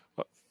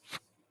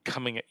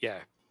 coming at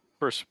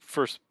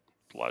first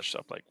blush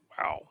up, like,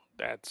 wow,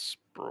 that's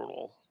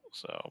brutal.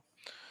 So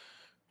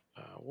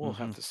we'll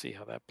have to see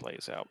how that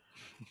plays out.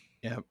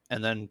 Yeah,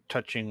 and then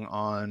touching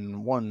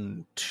on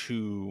 1,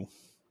 2,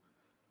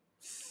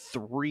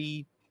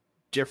 3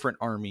 different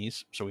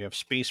armies. So we have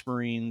Space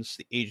Marines,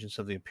 the Agents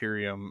of the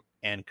Imperium,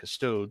 and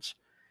Custodes.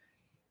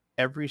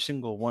 Every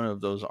single one of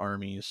those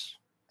armies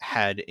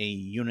had a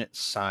unit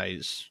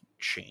size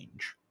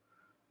change.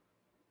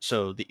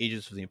 So the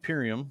Agents of the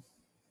Imperium,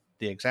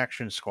 the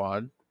Exaction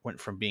Squad, went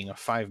from being a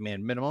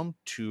 5-man minimum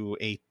to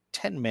a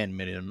 10-man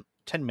minimum.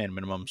 10-man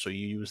minimum, so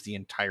you use the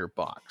entire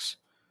box.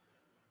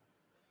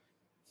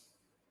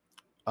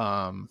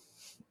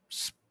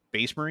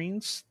 Space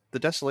Marines, the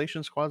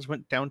Desolation Squads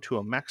went down to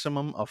a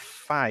maximum of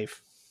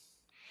 5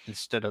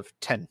 instead of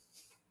 10.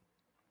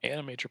 And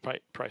a major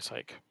price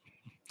hike.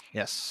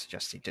 Yes,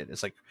 they did.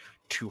 It's like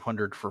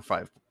 200 for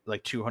 5,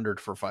 like 200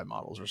 for 5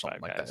 models or something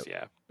 5 like guys, that.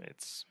 yeah,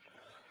 it's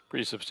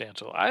pretty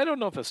substantial. I don't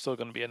know if that's still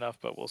going to be enough,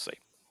 but we'll see.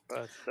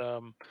 But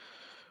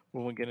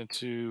when we get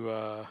into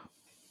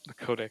the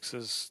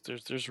codexes,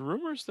 there's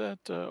rumors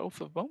that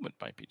Oath of Moment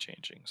might be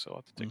changing, so I'll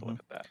have to take a look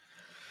at that.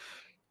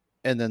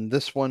 And then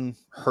this one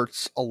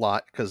hurts a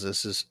lot because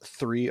this is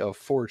 3 of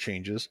 4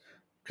 changes.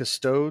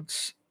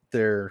 Custodes,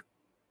 their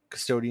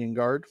Custodian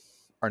Guard,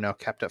 are now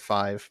capped at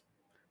 5.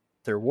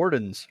 Their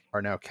Wardens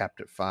are now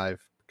capped at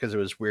 5 because it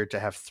was weird to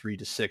have 3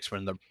 to 6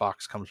 when the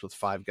box comes with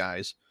 5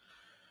 guys.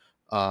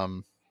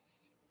 And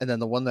then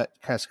the one that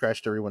kind of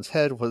scratched everyone's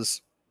head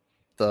was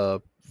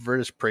the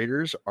Virtus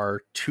Praetors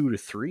are 2 to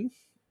 3.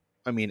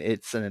 I mean,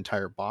 it's an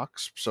entire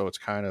box, so it's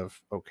kind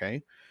of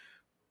okay.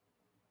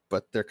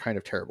 But they're kind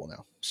of terrible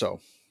now. So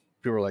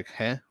people were like,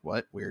 huh?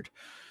 What? Weird.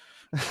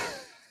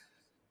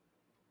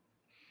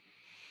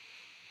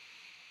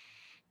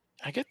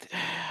 I get.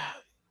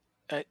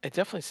 I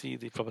definitely see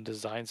from a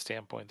design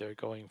standpoint, they're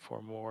going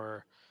for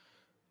more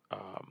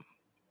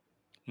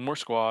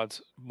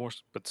squads,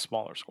 but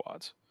smaller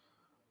squads.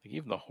 Like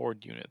even the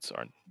horde units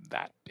aren't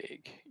that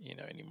big,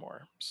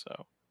 anymore.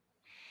 So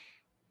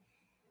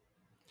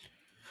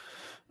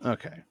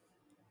Okay.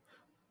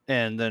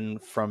 And then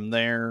from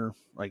there,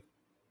 like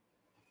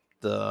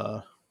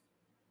the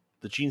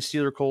Gene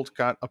Stealer Cult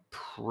got a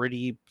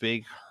pretty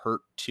big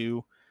hurt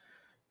too.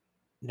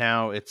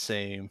 Now it's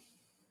on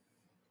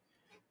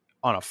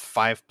a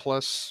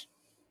 5+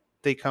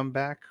 they come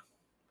back,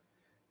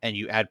 and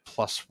you add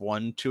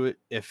 +1 to it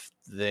if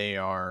they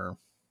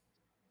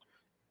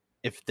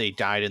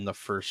died in the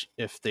first,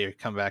 if they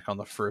come back on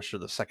the first or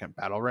the second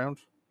battle round,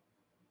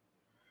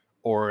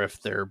 or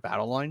if they're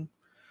battle line.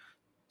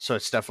 So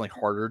it's definitely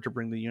harder to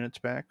bring the units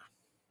back.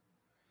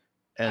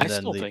 And I then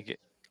still think it.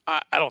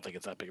 I don't think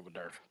it's that big of a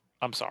nerf.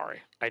 I'm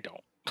sorry, I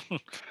don't.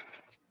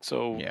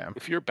 So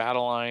if you're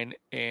battle line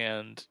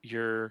and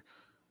you're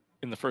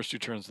in the first 2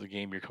 turns of the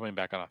game, you're coming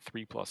back on a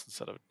 3+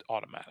 instead of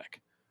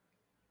automatic.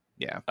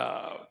 Yeah.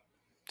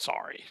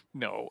 Sorry,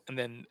 no. And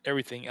then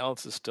everything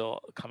else is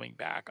still coming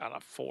back on a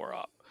 4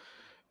 up.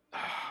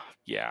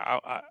 Yeah,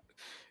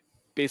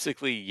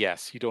 basically,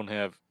 yes, you don't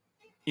have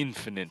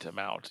infinite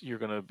amount. You're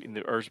gonna, in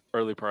the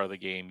early part of the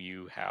game,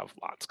 you have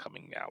lots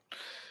coming out,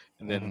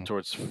 and then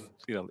towards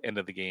end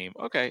of the game,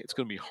 okay, it's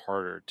gonna be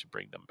harder to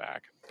bring them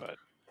back. But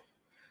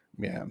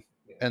yeah,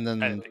 and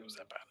then I didn't think it was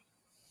that bad.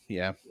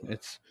 Yeah,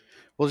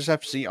 we'll just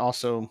have to see.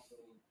 Also,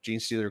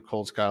 Gene Stealer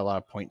Colt's got a lot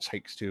of points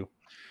hikes too.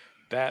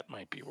 That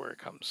might be where it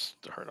comes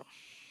to hurt them.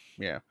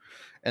 Yeah,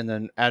 and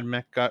then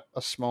AdMech got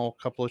a small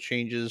couple of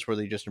changes where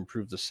they just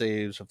improved the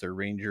saves of their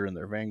Ranger and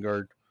their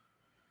Vanguard.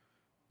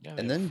 Yeah,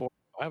 they And have then 4,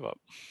 5 up.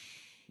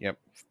 Yep.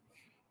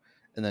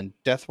 And then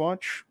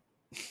Deathwatch,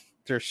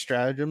 their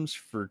stratagems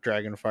for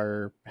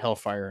Dragonfire,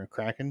 Hellfire, and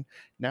Kraken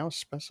now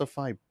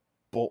specify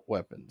bolt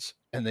weapons,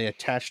 and they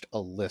attached a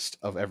list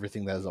of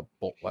everything that is a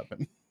bolt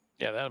weapon.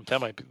 Yeah,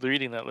 that might be,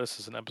 reading that list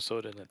is an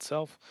episode in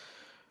itself.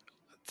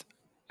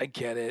 I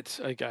get it.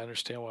 I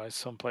understand why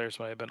some players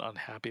might have been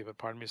unhappy, but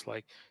part of me is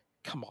like,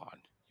 come on,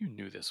 you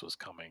knew this was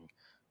coming.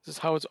 This is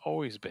how it's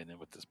always been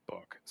with this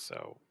book.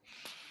 So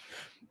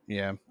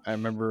Yeah, I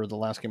remember the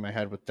last game I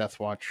had with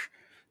Deathwatch,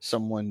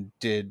 someone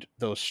did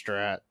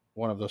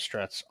one of those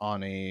strats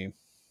on a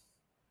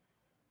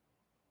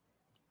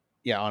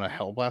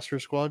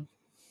Hellblaster squad,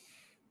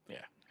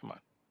 yeah, come on.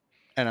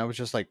 and I was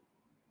just like,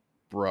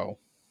 bro,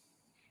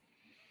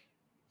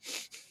 Yeah.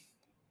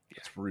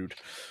 it's rude.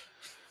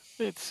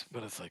 But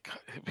it's like,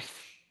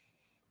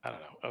 I don't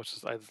know. I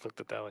just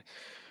looked at that like,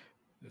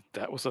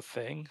 that was a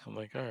thing. I'm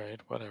like, all right,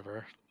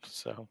 whatever.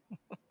 So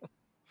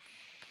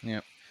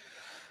Yeah.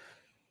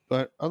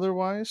 But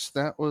otherwise,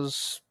 that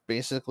was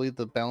basically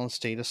the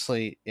balanced data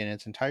slate in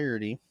its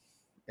entirety.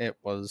 It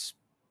was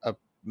a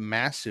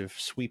massive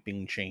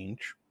sweeping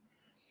change,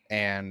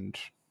 and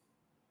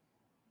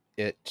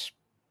it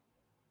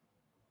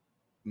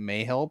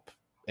may help,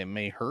 it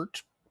may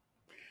hurt.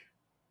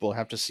 We'll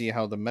have to see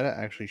how the meta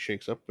actually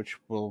shakes up, which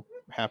will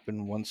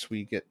happen once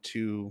we get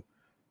to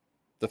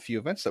the few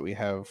events that we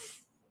have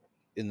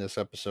in this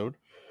episode,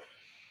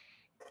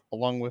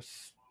 along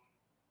with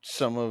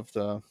some of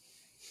the.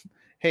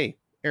 Hey,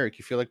 Eric,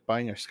 you feel like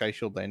buying a Sky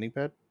Shield landing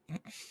pad?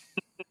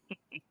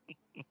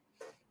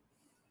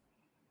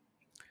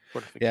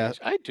 Yeah,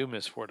 fortification. I do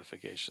miss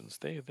fortifications.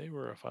 They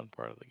were a fun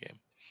part of the game.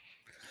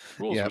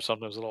 Rules yeah. were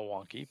sometimes a little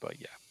wonky,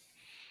 but yeah.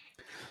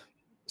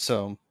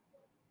 So,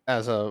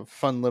 as a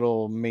fun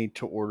little made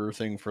to order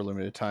thing for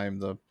limited time,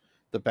 the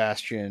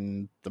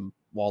Bastion, the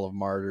Wall of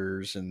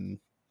Martyrs, and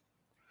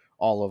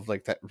all of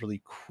like that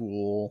really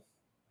cool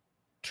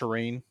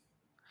terrain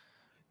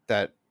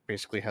that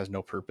basically has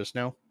no purpose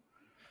now.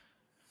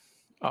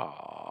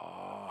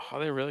 Oh, are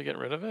they really getting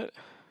rid of it?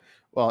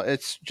 Well,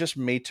 it's just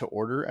made to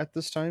order at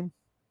this time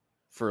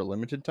for a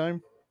limited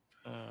time.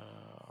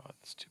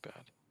 That's too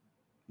bad.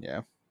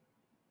 Yeah.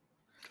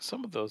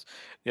 Some of those,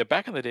 yeah,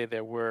 back in the day,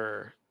 there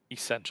were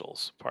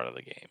essentials part of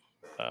the game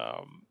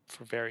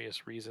for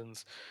various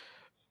reasons.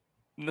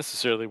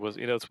 Necessarily was,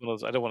 it's one of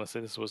those. I don't want to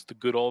say this was the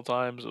good old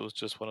times. It was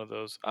just one of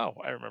those. Oh,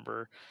 I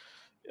remember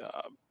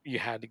you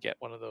had to get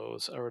one of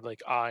those, or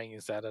like eyeing,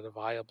 is that a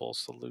viable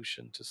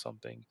solution to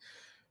something?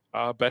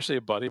 Especially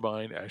a buddy of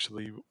mine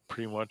actually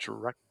pretty much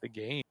wrecked the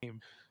game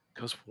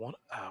because one,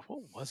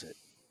 what was it?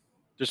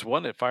 There's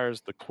one that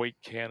fires the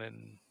Quake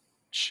cannon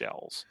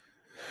shells,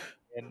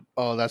 and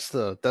Oh, that's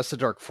the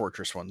Dark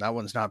Fortress one. That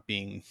one's not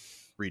being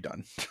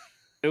redone.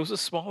 it was a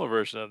smaller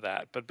version of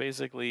that. But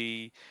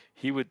basically,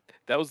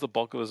 that was the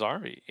bulk of his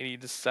army, and he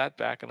just sat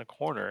back in a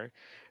corner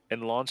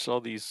and launched all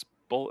these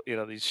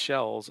these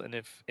shells. And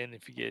if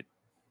it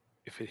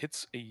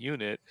hits a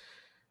unit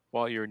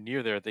while you're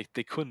near there, they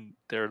couldn't.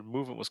 Their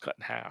movement was cut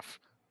in half.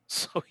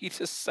 So he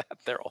just sat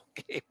there all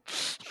game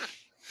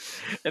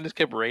and just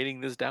kept raining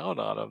this down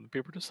on him.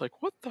 People were just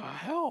like, "What the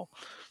hell?"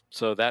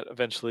 So that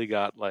eventually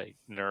got like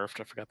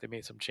nerfed. I forgot they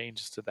made some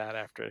changes to that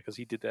after, because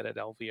he did that at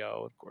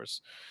LVO. Of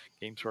course,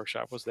 Games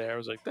Workshop was there. I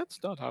was like,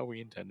 "That's not how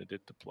we intended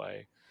it to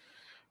play."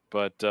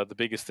 But the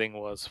biggest thing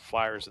was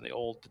flyers in the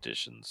old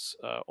editions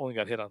only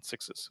got hit on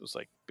sixes. It was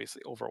like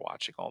basically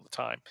overwatching all the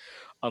time,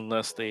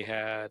 unless they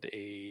had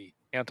a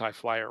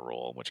anti-flyer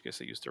rule, in which case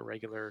they used their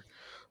regular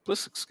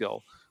ballistic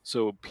skill.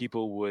 So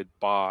people would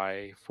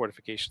buy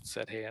fortifications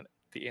that had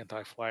the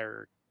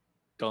anti-flyer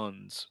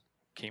guns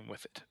came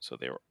with it, so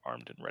they were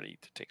armed and ready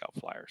to take out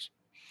flyers.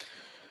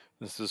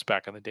 This is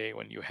back in the day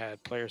when you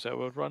had players that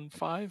would run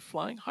 5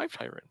 flying hive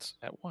tyrants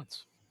at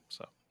once.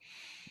 So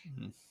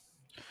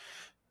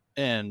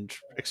And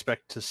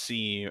expect to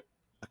see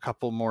a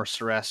couple more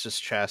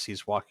Cerastus chassis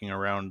walking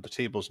around the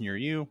tables near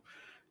you,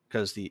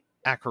 because the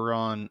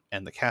Acheron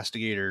and the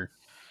Castigator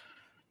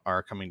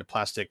are coming to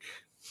plastic.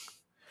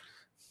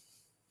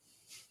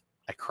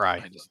 I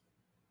cry.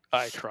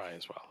 I cry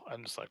as well.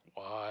 I'm just like,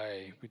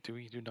 why? We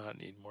do not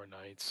need more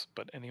knights.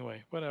 But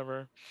anyway,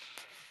 whatever.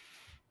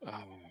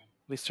 At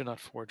least they're not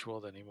Forge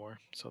World anymore,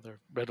 so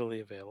they're readily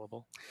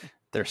available.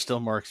 They're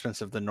still more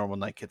expensive than normal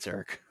night kits,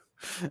 Eric.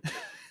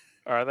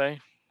 Are they?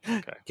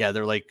 Okay. Yeah,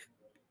 they're like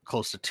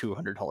close to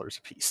 $200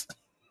 a piece.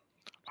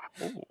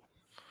 Oh.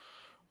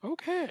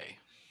 Okay.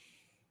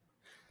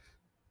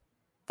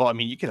 Well, I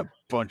mean, you get a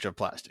bunch of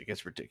plastic.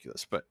 It's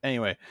ridiculous. But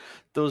anyway,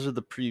 those are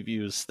the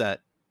previews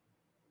that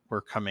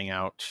were coming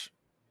out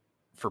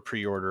for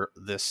pre-order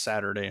this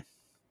Saturday.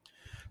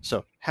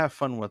 So have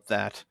fun with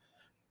that.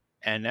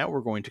 And now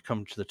we're going to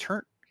come to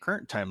the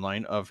current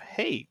timeline of,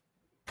 hey,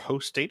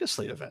 post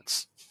Dataslate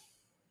events.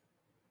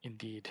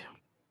 Indeed.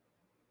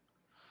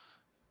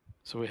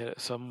 So we had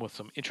some with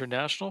some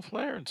international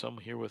flair and some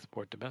here with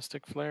more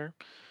domestic flair.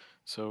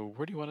 So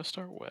where do you want to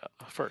start with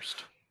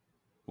first?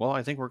 Well,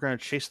 I think we're going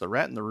to chase the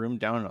rat in the room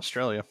down in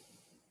Australia.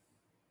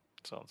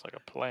 Sounds like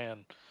a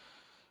plan.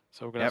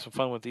 So we're going to have some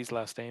fun with these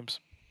last names.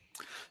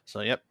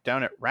 So,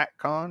 down at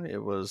RatCon, it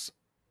was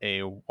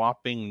a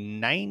whopping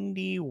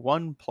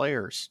 91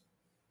 players.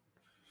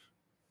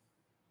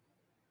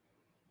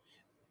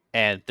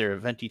 And their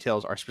event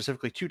details are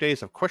specifically 2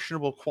 days of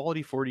questionable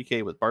quality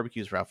 40K with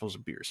barbecues, raffles,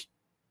 and beers.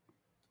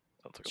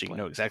 Sounds like So a you can plan.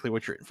 know exactly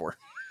what you're in for.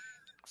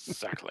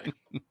 Exactly.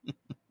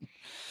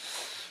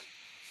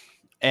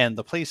 And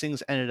the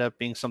placings ended up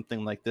being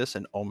something like this.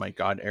 And oh my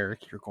God,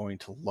 Eric, you're going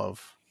to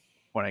love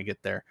when I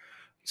get there.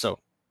 So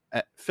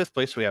at 5th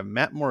place, we have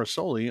Matt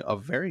Morrisoli, a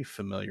very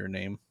familiar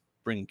name,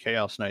 bringing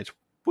Chaos Knights.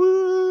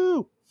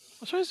 Woo!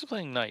 I'm sorry he's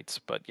playing knights,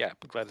 but yeah,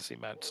 I'm glad to see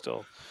Matt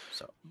still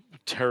So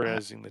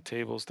terrorizing the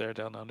tables there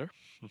down under.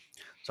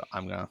 So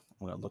I'm gonna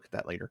look at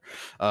that later.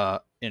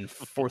 In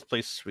 4th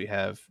place, we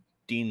have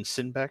Dean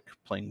Sinbeck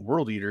playing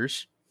World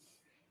Eaters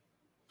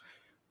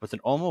with an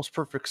almost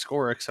perfect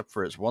score except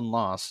for his one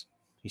loss.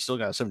 He still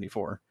got a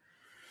 74.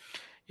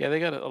 Yeah,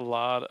 they got a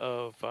lot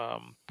of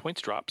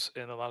points drops,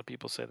 and a lot of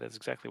people say that's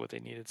exactly what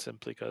they needed,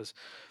 simply because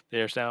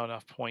there's now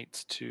enough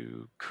points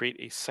to create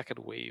a second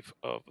wave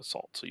of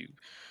assault. So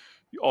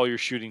all your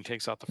shooting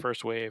takes out the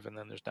first wave, and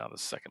then there's now the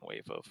second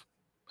wave of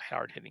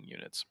hard hitting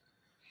units.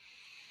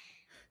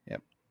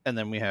 Yep. And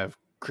then we have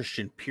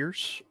Christian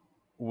Pierce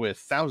with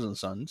Thousand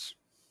Suns.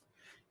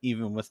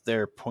 Even with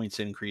their points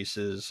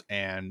increases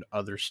and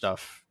other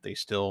stuff, they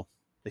still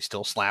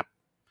slap.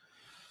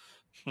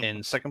 In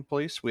 2nd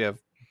place, we have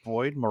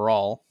Boyd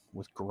Morale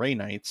with Grey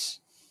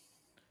Knights.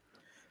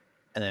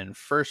 And then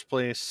 1st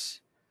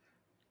place,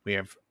 we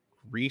have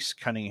Reese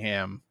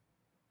Cunningham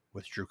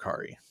with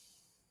Drukari.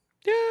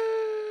 Yay!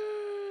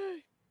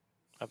 I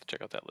have to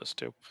check out that list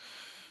too,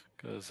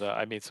 because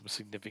I made some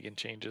significant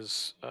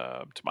changes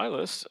to my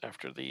list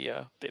after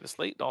the data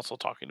slate, and also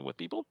talking with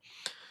people.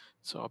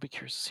 So I'll be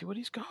curious to see what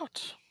he's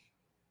got.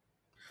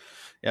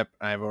 Yep,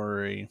 I've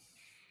already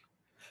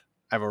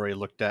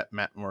looked at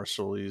Matt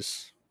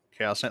Morsoli's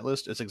Chaos Knight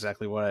list. It's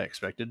exactly what I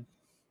expected.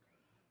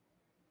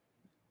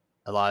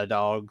 A lot of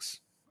dogs,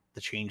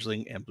 the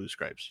Changeling, and Blue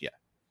Scribes. Yeah,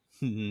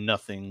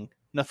 nothing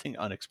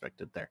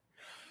unexpected there.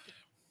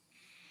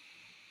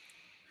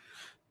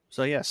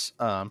 So yes,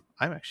 I'm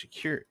actually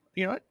curious.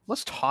 You know what?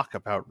 Let's talk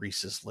about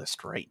Reese's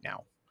list right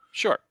now.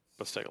 Sure,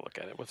 let's take a look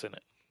at it. What's in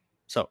it?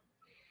 So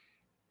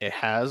it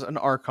has an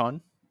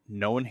Archon,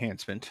 no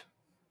enhancement,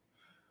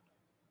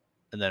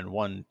 and then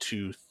 1,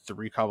 2,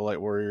 3 Kabbalite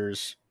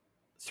Warriors,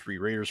 3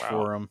 Raiders Wow,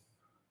 for them.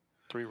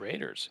 3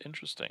 Raiders.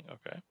 Interesting.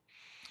 Okay.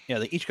 Yeah,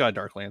 they each got a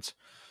Dark Lance.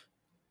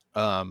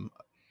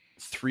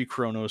 3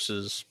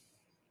 Chronoses,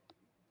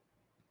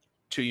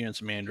 2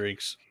 units of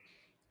Mandrakes.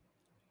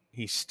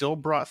 He still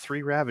brought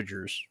 3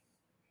 Ravagers,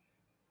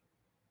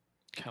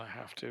 Kind of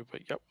have to,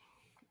 but yep.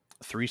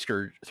 3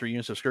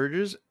 units of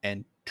Scourges,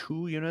 and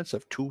 2 units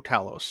of 2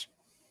 Talos.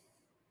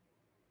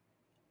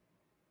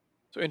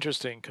 So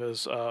interesting,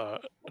 because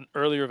an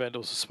earlier event, it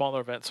was a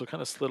smaller event, so it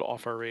kind of slid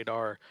off our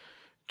radar.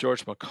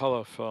 George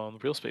McCullough from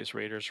Real Space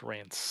Raiders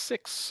ran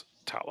 6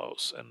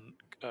 Talos and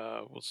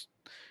was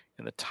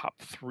in the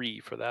top 3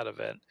 for that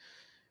event.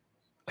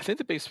 I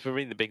think for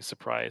me, the big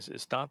surprise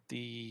is not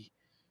the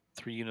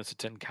 3 units of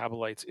 10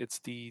 Kabalites, it's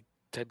the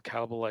 10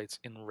 Kabalites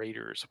in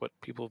Raiders. What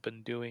people have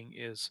been doing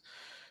is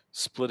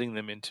splitting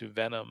them into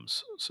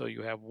Venoms. So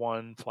you have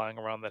one flying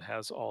around that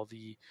has all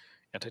the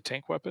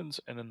anti-tank weapons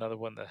and another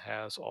one that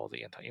has all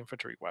the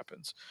anti-infantry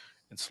weapons,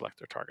 and select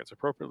their targets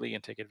appropriately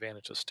and take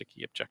advantage of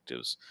sticky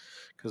objectives,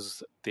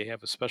 because they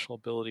have a special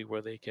ability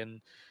where they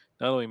can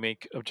not only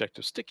make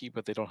objectives sticky,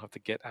 but they don't have to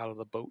get out of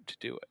the boat to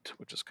do it,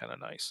 which is kind of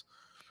nice.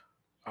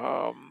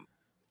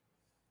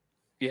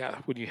 Yeah,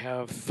 when you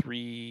have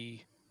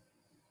 3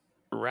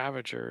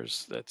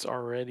 Ravagers, that's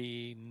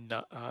already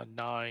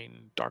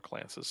 9 Dark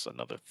Lances,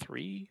 another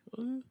 3.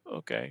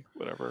 Okay,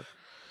 whatever.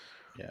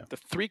 Yeah. The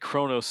 3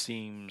 Chronos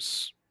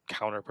seems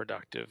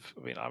counterproductive.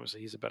 I mean,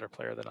 obviously he's a better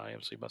player than I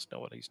am, so he must know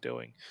what he's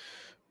doing.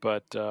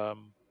 But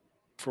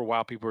for a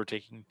while, people were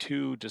taking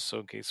 2 just so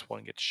in case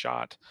one gets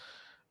shot.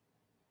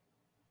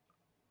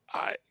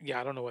 I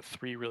don't know what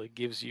 3 really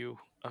gives you.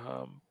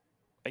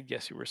 I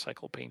guess you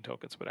recycle pain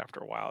tokens, but after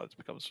a while, it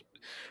becomes,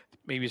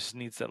 maybe it just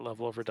needs that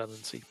level of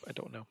redundancy. I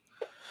don't know.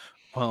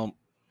 Well,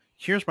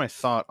 here's my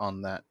thought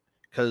on that.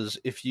 Because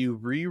if you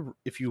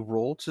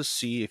roll to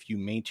see if you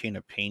maintain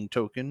a pain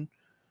token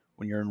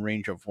when you're in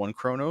range of 1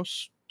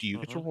 Chronos, do you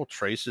get to roll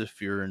twice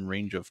if you're in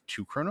range of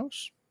 2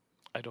 Chronos?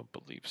 I don't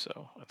believe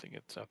so. I think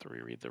it's, I have to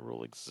reread the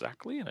rule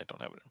exactly, and I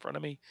don't have it in front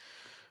of me.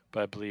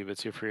 But I believe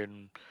it's if you're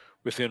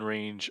within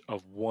range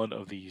of one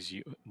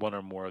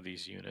or more of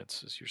these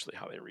units is usually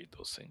how they read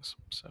those things.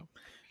 So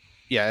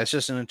Yeah, it's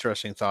just an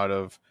interesting thought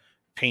of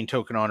pain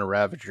token on a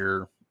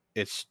Ravager.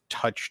 It's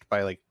touched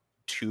by like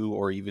 2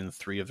 or even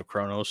 3 of the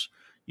Chronos.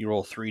 You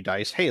roll 3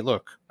 dice. Hey,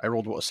 look, I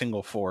rolled a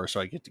single 4, so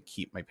I get to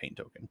keep my pain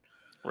token.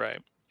 right.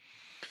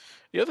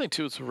 The other thing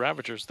too is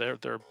Ravagers. Their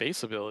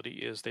base ability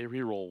is they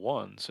reroll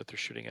 1s if they're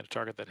shooting at a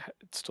target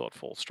that's still at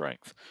full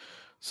strength.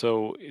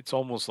 So it's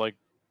almost like,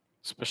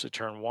 especially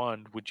turn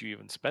 1, would you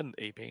even spend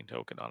a pain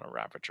token on a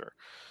Ravager?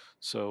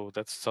 So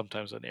that's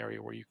sometimes an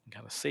area where you can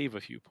kind of save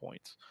a few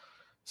points.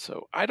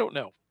 So I don't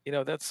know.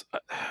 That's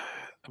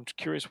I'm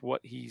curious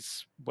what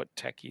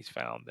tech he's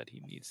found that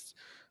he needs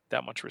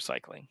that much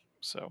recycling.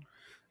 So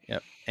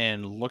Yep.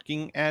 And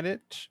looking at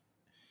it,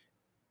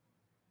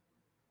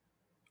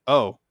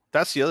 Oh,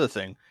 that's the other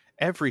thing.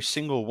 Every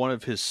single one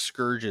of his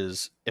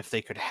scourges, if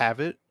they could have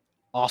it,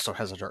 also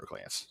has a Dark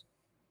Lance.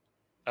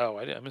 Oh,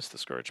 I missed the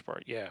Scourge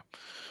part. Yeah.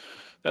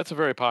 That's a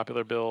very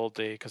popular build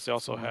because they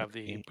also 4, have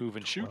the 8, move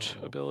and shoot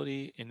 12.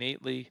 ability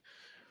innately.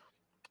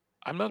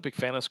 I'm not a big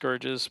fan of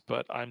Scourges,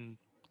 but I'm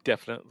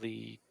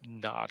definitely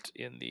not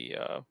in the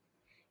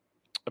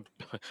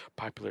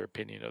popular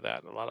opinion of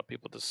that. A lot of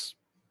people just,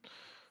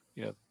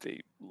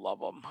 they love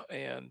them,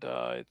 and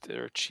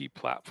they're a cheap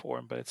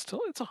platform, but it's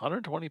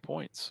 120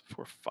 points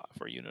for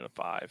a unit of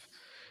 5.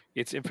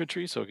 It's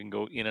infantry, so it can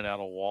go in and out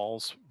of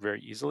walls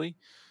very easily,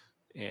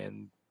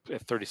 and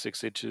at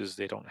 36 inches,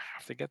 they don't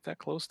have to get that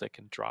close. They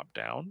can drop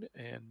down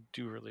and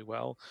do really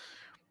well.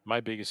 My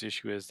biggest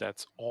issue is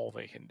that's all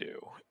they can do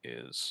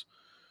is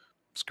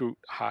scoot,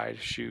 hide,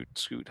 shoot,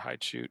 scoot,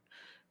 hide, shoot.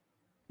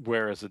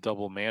 Whereas the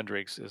double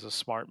mandrakes is a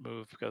smart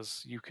move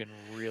because you can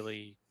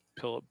really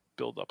build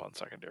up on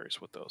secondaries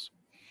with those.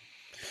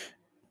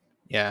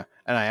 Yeah,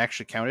 and I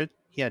actually counted.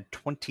 He had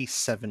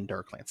 27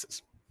 Dark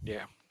Lances.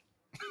 Yeah.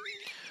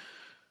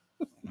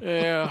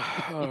 Yeah.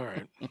 All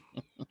right.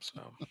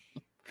 So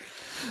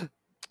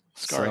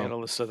Scary had a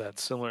list of that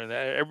similar, and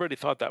everybody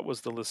thought that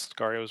was the list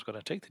Scary was going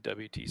to take the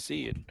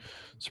WTC, and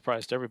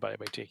surprised everybody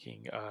by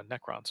taking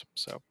Necrons.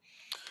 So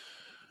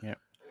Yeah.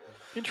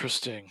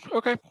 interesting.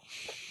 Okay.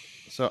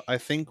 So I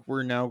think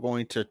we're now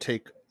going to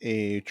take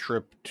a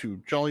trip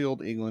to jolly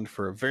old England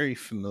for a very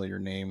familiar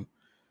name,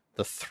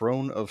 the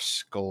Throne of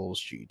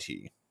Skulls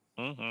GT.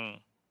 Mm-hmm.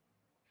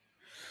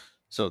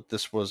 So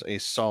this was a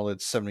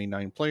solid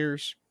 79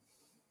 players.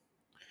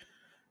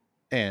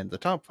 And the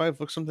top 5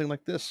 looks something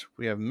like this.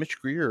 We have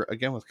Mitch Greer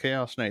again with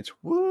Chaos Knights.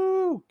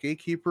 Woo!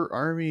 Gatekeeper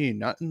Army,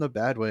 not in the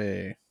bad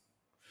way.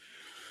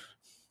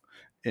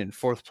 In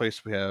 4th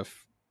place, we have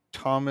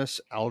Thomas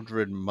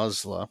Aldred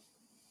Musla.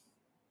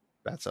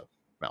 That's a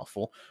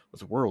mouthful.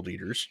 With World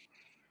Eaters.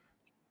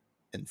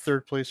 In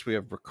 3rd place, we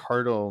have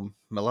Ricardo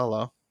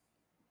Milella,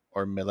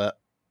 or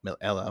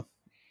Milella.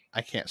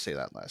 I can't say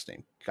that last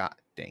name. God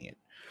dang it.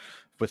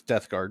 With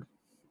Death Guard.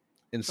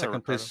 In Sorry,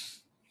 second Ricardo.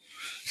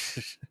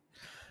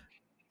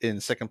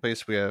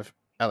 place, we have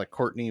Alec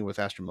Courtney with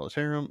Astra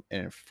Militarum,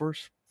 and in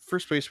first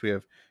place we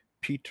have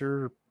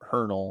Peter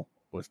Hernal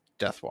with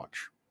Death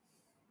Watch.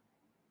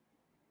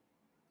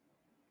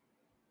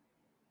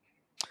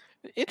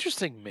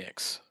 Interesting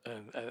mix,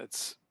 and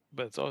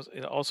but it's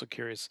also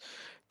curious.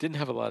 Didn't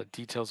have a lot of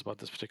details about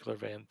this particular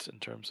event in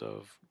terms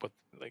of what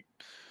like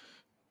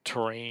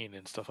terrain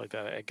and stuff like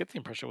that. I get the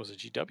impression it was a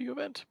GW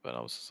event, but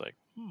I was just like,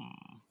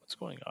 what's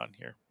going on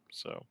here?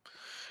 So,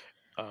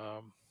 I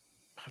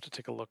have to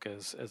take a look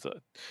if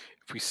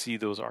we see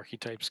those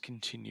archetypes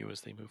continue as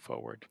they move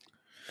forward.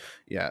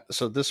 Yeah,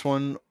 so this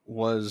one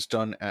was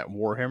done at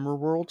Warhammer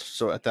World,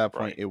 so at that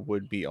point Right. it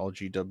would be all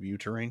GW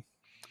terrain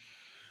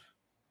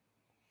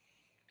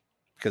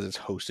because it's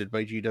hosted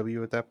by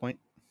GW at that point.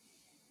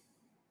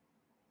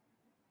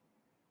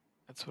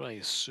 That's what I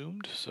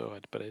assumed.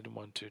 But I didn't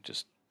want to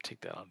just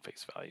take that on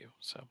face value.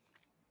 So,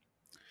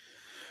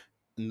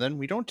 and then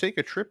we don't take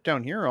a trip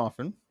down here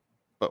often,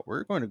 but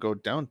we're going to go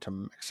down to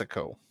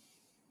Mexico.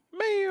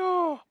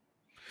 Mayo.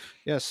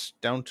 Yes,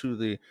 down to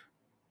the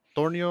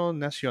Torneo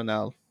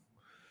Nacional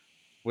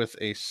with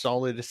a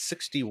solid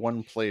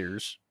 61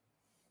 players.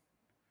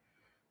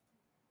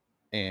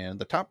 And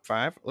the top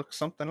 5 looks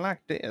something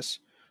like this.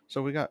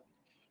 So we got.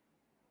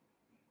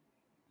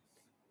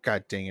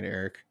 God dang it,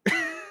 Eric.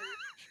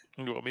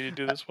 You want me to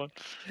do this one?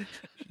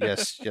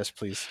 Yes,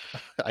 please.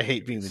 I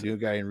hate being the new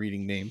guy and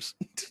reading names.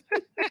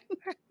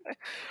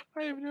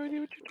 I have no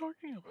idea what you're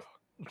talking about.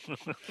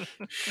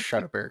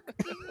 Shut up, Eric.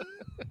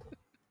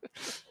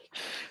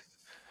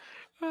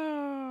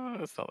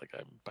 It's not like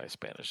my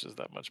Spanish is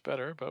that much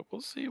better, but we'll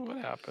see what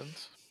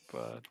happens.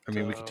 But I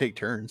mean, we could take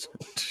turns.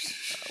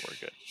 we're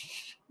good.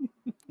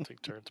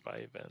 Take turns by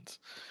events.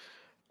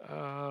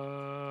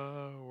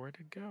 Where'd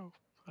it go?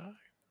 Hi.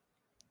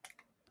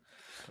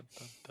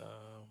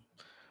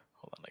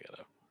 Hold on, I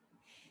gotta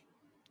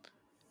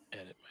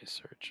edit my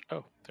search.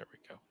 Oh, there we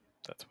go.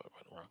 That's what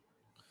went wrong.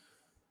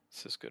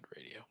 This is good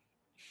radio.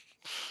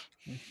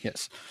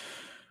 Yes.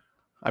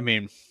 I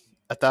mean,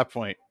 at that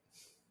point,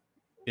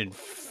 in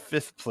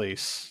 5th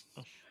place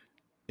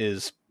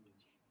is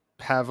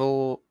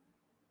Pavel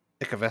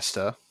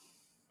Ikavesta.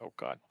 Oh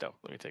God, no!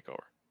 Let me take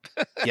over.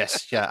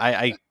 Yes, yeah.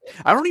 I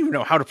don't even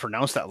know how to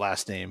pronounce that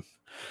last name.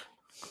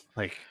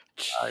 Like,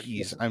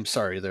 jeez, I'm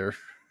sorry there,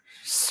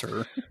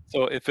 sir.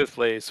 So in 5th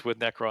place with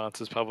Necrons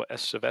is Pablo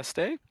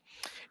Escheveste.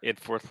 In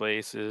 4th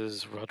place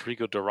is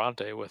Rodrigo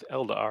Durante with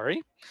Elda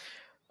Ari.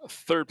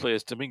 3rd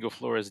place, Domingo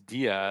Flores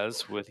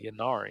Diaz with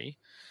Yanari.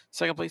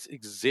 2nd place,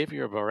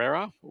 Xavier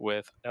Barrera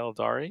with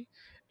Eldari.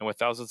 And with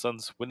Thousand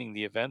Suns winning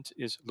the event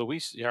is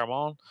Luis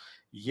Yarmon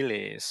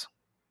Yiles.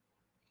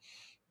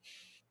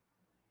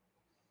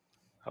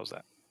 How's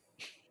that?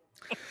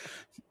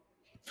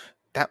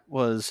 That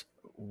was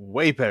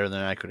way better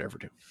than I could ever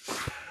do.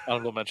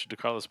 Honorable mention to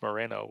Carlos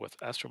Moreno with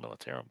Astro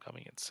Militarum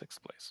coming in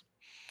 6th place.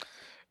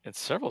 And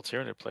several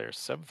Tyranid players,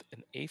 7th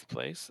and 8th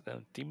place.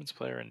 And Demons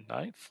player in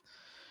 9th.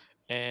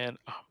 And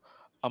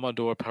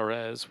Amador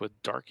Perez with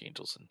Dark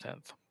Angels in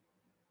 10th.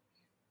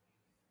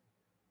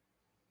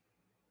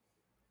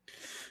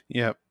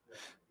 Yep.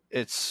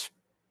 It's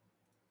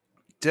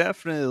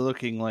definitely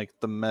looking like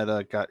the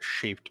meta got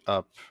shaped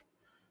up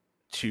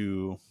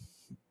to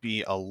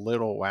be a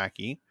little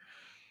wacky,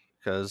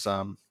 because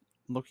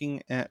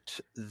looking at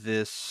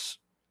this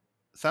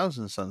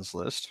Thousand Suns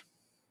list,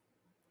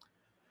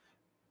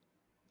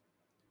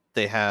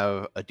 they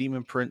have a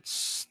Demon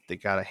Prince, they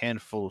got a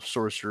handful of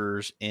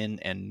sorcerers in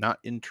and not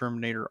in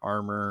Terminator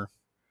armor,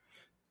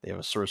 they have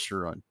a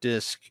sorcerer on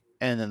disc,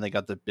 and then they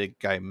got the big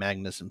guy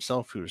Magnus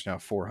himself, who is now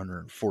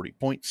 440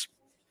 points.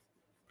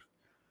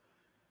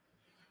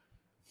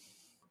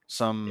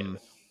 Some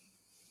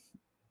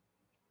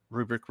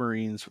Rubric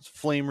Marines with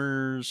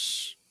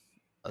Flamers,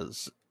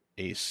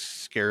 a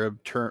Scarab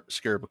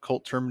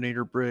Occult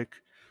Terminator brick,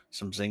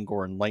 some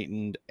Zangor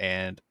Enlightened,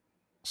 and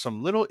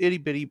some little itty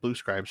bitty blue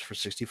scribes for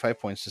 65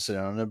 points to sit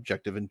on an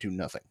objective and do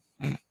nothing.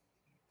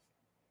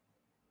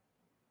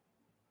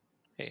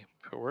 Hey, if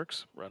it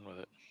works, run with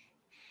it.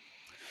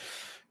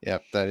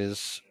 Yep, that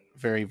is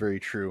very, very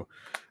true.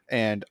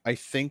 And I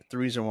think the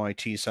reason why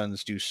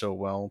T-Suns do so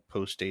well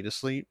post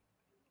Dataslate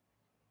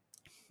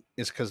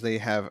is because they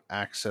have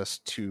access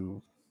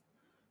to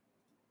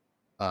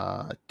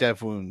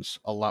dev wounds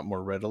a lot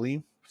more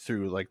readily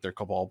through like their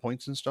cabal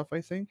points and stuff,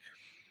 I think.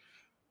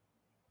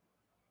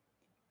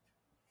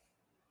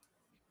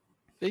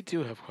 They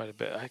do have quite a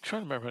bit. I try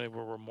to remember how many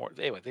were more.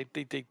 Anyway, they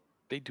hit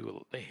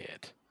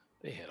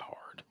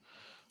hard,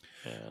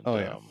 and Oh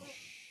yeah.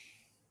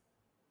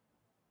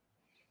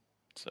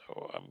 So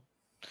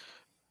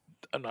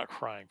I'm not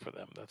crying for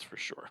them. That's for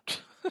sure.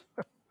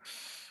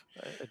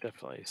 I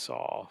definitely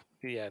saw.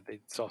 Yeah, they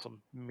saw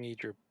some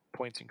major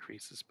points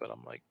increases, but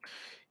I'm like,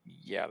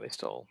 yeah, they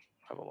still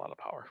have a lot of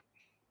power.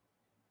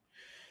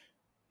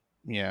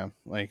 Yeah,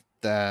 like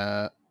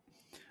that.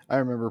 I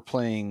remember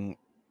playing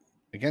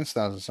against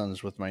Thousand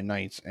Suns with my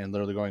knights and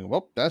literally going,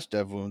 well, that's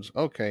dev wounds.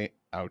 Okay,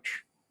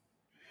 ouch.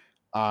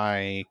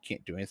 I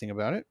can't do anything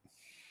about it.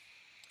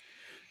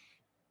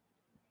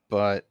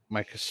 But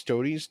my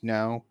custodies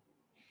now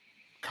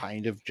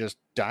kind of just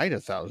died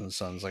 1,000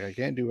 suns. Like I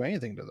can't do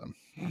anything to them.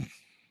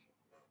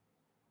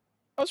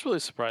 I was really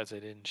surprised they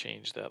didn't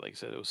change that. Like I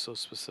said, it was so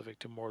specific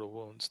to mortal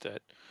wounds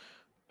that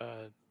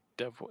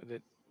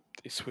that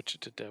they switched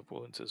it to dev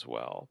wounds as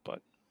well.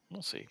 But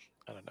we'll see.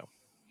 I don't know.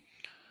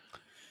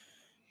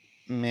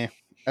 Meh.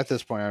 At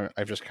this point,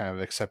 I've just kind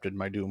of accepted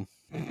my doom.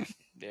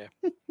 Yeah.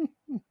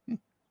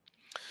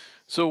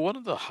 So one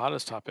of the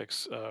hottest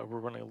topics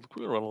we're going to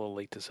run a little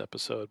late this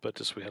episode, but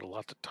just we had a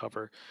lot to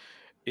cover.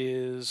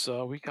 Is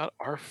we got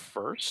our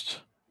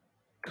first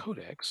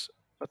Codex,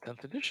 a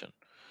 10th edition.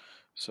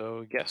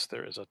 So yes,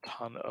 there is a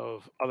ton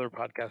of other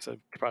podcasts that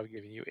have probably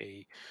given you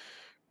a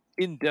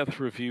in-depth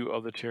review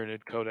of the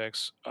Tyranid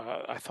Codex.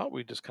 I thought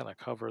we'd just kind of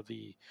cover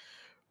the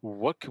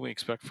what can we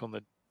expect from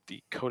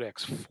the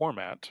Codex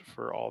format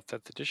for all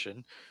 10th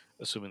edition,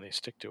 assuming they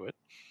stick to it.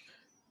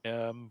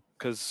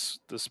 Because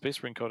the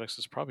Space Marine Codex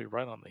is probably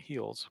right on the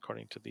heels,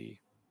 according to the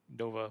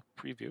Nova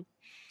preview.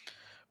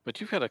 But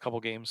you've had a couple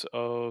games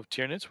of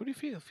Tyranids. What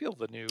do you feel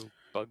the new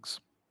bugs?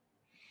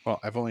 Well,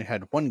 I've only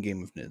had one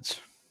game of NIDS.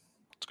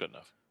 It's good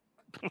enough.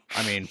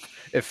 I mean,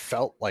 it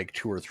felt like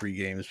 2 or 3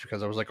 games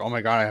because I was like, oh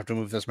my god, I have to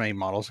move this many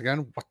models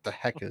again? What the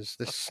heck is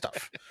this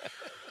stuff?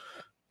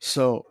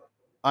 So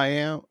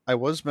I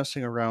was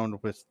messing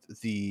around with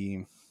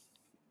the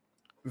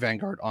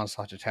Vanguard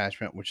Onslaught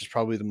detachment, which is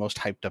probably the most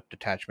hyped up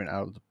detachment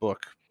out of the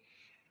book.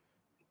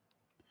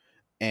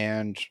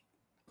 And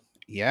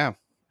yeah,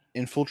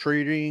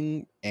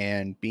 infiltrating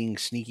and being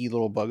sneaky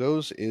little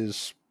buggos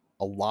is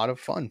a lot of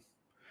fun.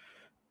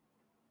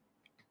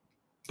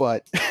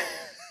 But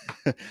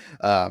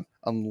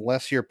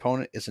unless your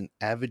opponent is an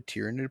avid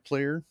Tyranid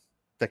player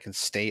that can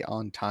stay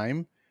on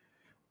time,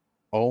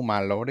 oh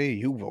my lordy,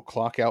 you will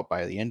clock out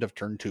by the end of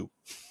turn 2.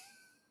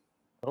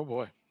 Oh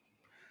boy.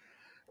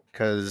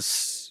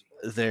 Because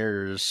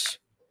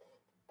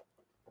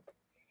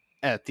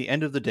at the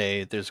end of the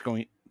day, there's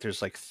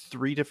like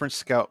 3 different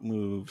scout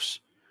moves.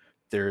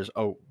 There's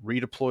a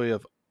redeploy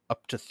of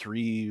up to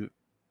 3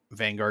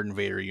 Vanguard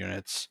Invader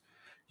units.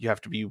 You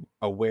have to be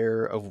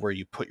aware of where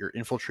you put your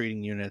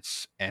infiltrating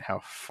units and how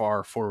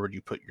far forward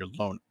you put your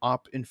lone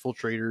op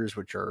infiltrators,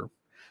 which are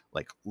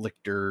like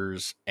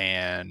lictors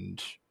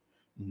and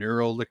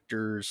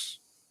neurolictors.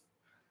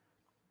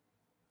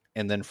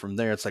 And then from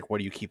there, it's like, what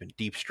do you keep in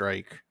deep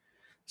strike?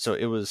 So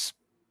it was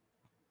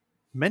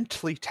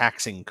mentally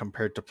taxing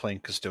compared to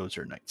playing Custodes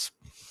or Knights.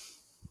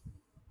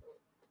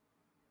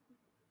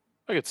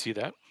 I could see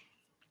that.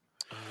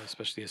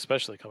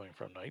 Especially coming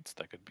from Knights,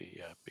 that could be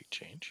a big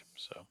change.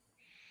 So,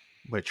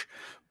 which,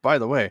 by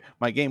the way,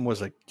 my game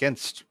was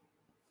against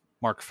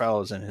Mark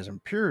Fallows and his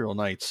Imperial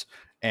Knights,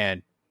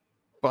 and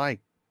by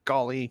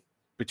golly,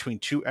 between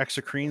 2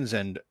 Exocrines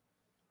and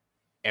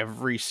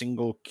every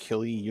single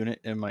killy unit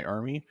in my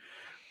army,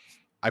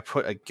 I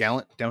put a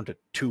Gallant down to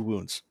 2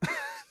 wounds.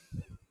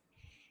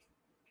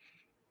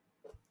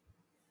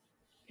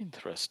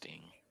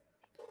 interesting.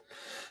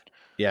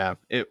 Yeah,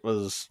 it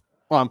was.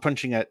 Well, I'm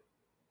punching at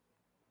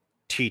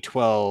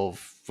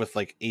T12 with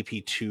like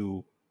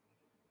AP2,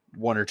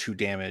 1 or 2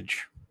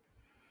 damage,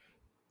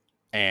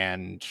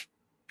 and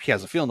he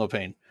has a feel no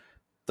pain.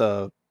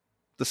 The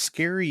the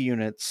scary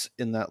units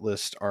in that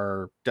list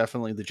are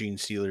definitely the Gene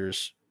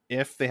Stealers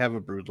if they have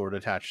a Broodlord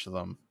attached to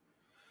them,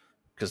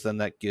 because then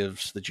that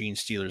gives the Gene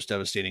Stealers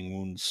devastating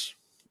wounds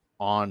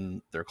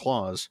on their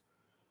claws.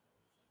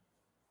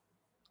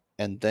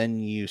 And then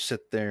you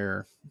sit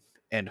there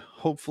and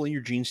hopefully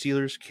your Gene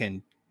Stealers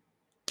can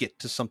get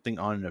to something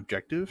on an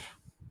objective,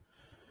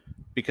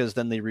 because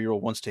then they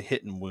reroll once to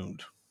hit and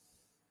wound.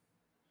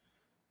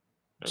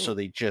 So Oh,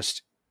 they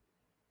just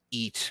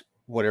eat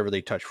whatever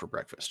they touch for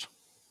breakfast.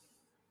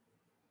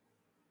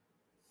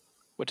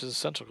 which is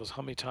essential because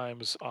how many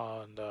times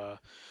on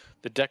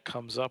the deck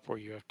comes up where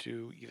you have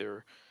to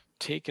either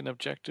take an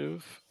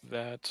objective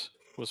that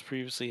was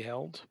previously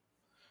held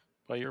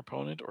by your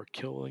opponent or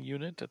kill a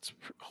unit that's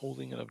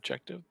holding an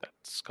objective. That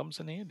comes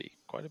in handy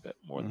quite a bit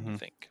more than you Mm-hmm.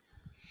 think.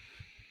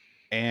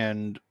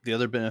 And the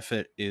other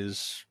benefit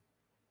is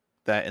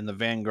that in the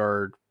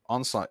Vanguard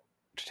Onslaught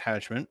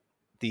detachment,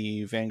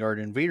 the Vanguard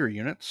Invader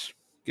units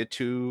get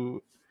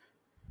to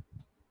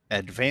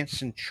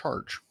advance and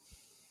charge.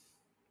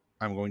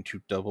 I'm going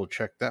to double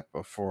check that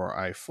before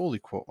I fully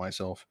quote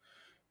myself,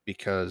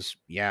 because,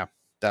 yeah,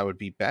 that would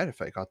be bad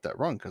if I got that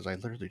wrong, because I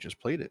literally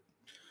just played it.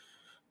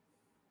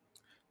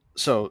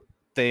 So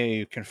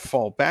they can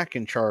fall back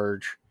in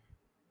charge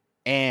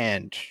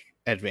and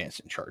advance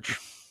in charge.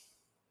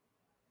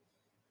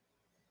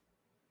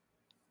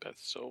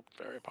 That's so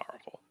very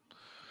powerful.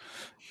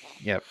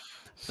 Yep.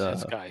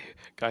 This The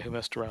guy who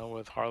messed around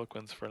with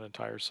Harlequins for an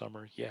entire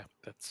summer, yeah,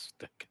 that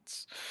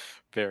gets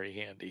very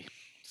handy.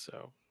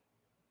 So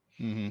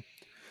mhm.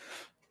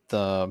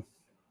 the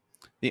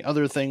the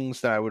other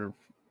things that I would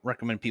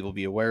recommend people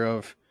be aware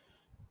of,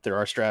 there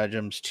are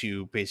stratagems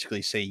to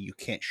basically say you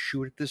can't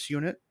shoot at this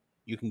unit.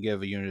 You can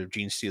give a unit of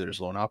Gene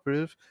Stealer's Lone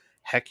Operative.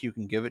 Heck, you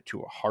can give it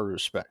to a Haru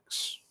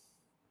Specs.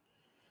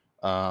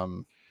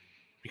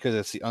 Because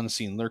it's the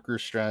Unseen Lurker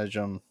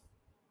stratagem.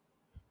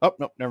 Oh,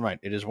 nope, never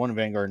mind. It is one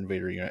Vanguard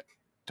Invader unit.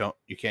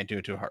 You can't do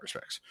it to a Haru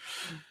Specs.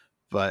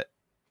 But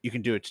you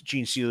can do it to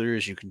Gene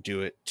Stealers, you can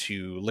do it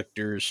to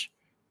Lictors.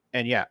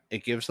 And yeah,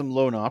 it gives them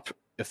Lone Op.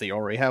 If they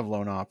already have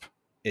Lone Op,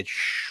 it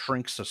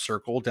shrinks the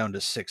circle down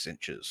to 6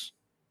 inches.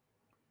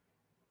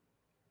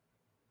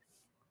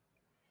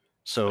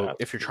 So that's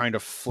if you're cool. trying to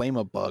flame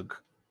a bug,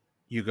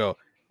 you go,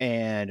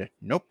 and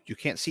nope, you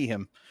can't see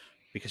him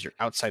because you're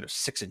outside of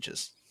 6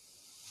 inches.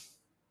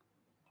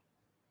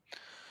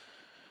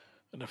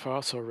 And if I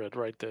also read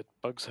right that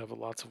bugs have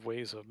lots of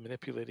ways of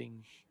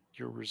manipulating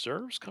your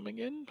reserves coming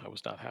in, I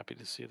was not happy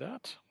to see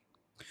that.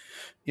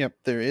 Yep,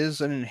 there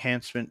is an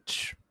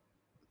enhancement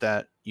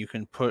that you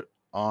can put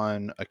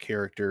on a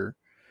character.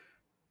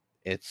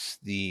 It's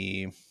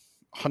the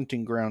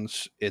Hunting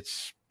Grounds.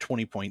 It's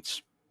 20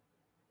 points.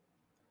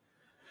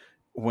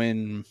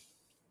 When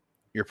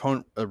your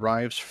opponent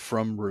arrives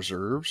from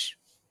reserves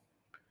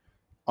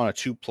on a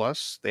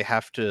 2+, they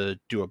have to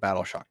do a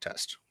battle shock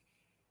test.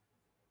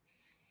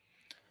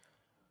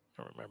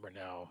 I remember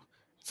now,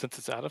 since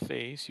it's out of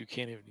phase, you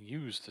can't even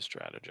use the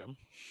stratagem.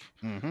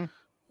 Mm-hmm.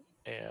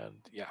 And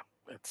yeah,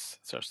 it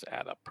starts to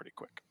add up pretty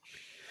quick.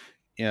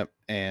 Yep,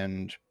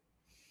 and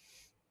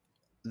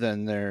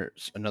then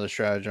there's another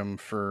stratagem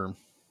for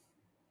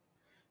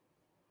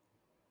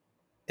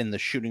in the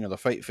shooting of the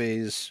fight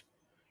phase.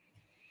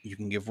 You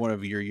can give one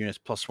of your units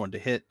 +1 to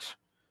hit.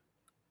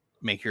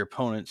 Make your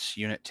opponent's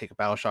unit take a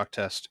battle shock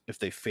test. If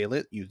they fail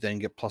it, you then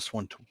get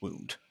 +1 to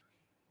wound.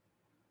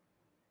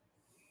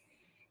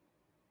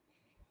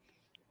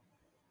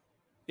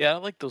 Yeah, I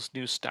like those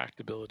new stacked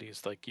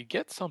abilities. Like you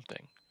get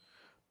something,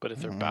 but if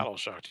they're Mm-hmm. battle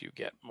shocked, you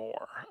get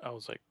more. I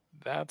was like,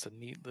 that's a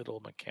neat little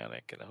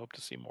mechanic, and I hope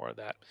to see more of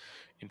that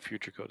in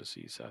future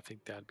codices. I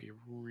think that'd be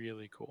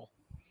really cool.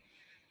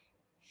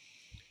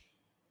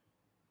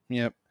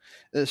 Yep.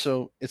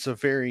 So it's a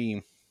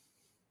very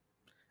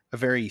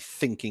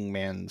thinking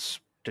man's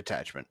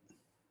detachment,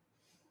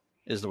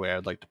 is the way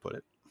I'd like to put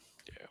it.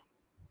 Yeah,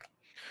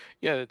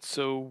 yeah. It's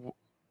so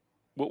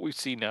what we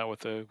see now with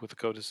the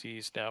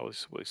codices now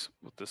is with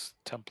this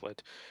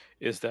template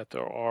is that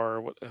there are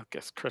what I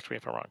guess correct me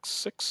if I'm wrong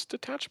 6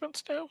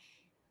 detachments now.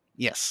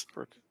 Yes.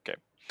 Okay,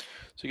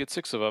 so you get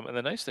 6 of them, and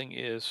the nice thing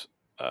is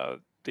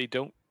they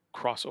don't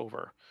cross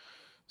over.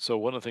 So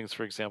one of the things,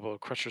 for example,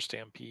 Crusher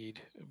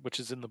Stampede,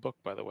 which is in the book,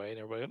 by the way, and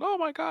everybody, oh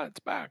my god,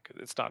 it's back.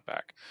 It's not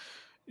back.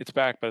 It's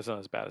back, but it's not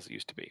as bad as it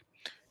used to be.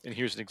 And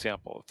here's an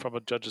example from a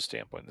judge's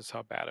standpoint. This is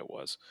how bad it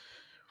was.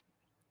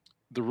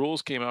 The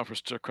rules came out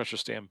for Crusher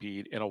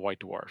Stampede in a White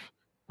Dwarf,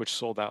 which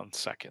sold out in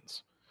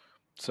seconds.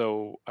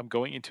 So I'm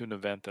going into an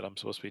event that I'm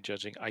supposed to be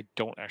judging. I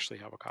don't actually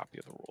have a copy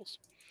of the rules.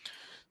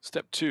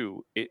 Step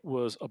 2, it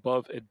was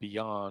above and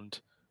beyond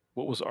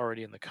what was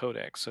already in the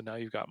codex. So now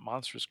you've got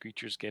monstrous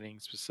creatures getting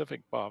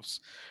specific buffs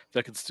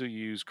that can still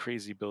use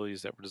crazy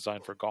abilities that were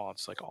designed for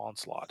gaunts, like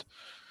Onslaught.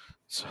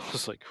 So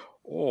it's like,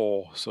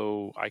 oh,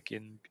 so I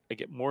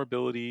get more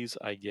abilities.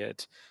 I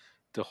get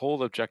to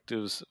hold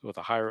objectives with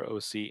a higher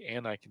OC,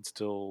 and I can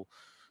still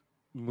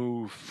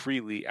move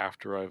freely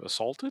after I've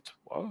assaulted.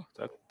 Well,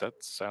 that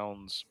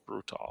sounds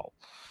brutal.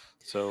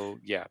 So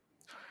yeah,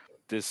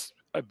 this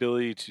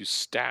ability to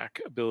stack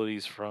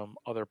abilities from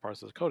other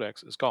parts of the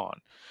codex is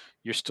gone.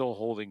 You're still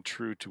holding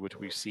true to what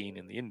we've seen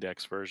in the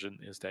index version,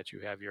 is that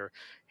you have your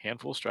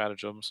handful of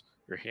stratagems,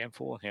 your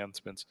handful of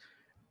enhancements,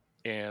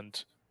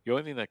 and the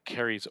only thing that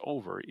carries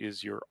over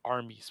is your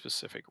army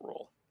specific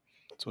role.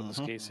 So in this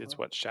case, it's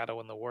what Shadow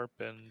in the Warp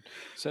and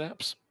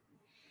Synapse.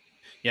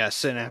 Yeah,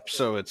 Synapse.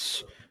 So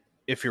it's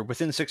if you're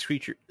within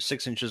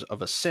 6 inches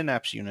of a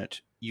Synapse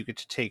unit, you get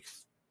to take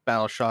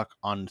Battle Shock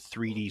on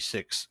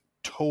 3d6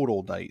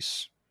 total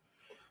dice,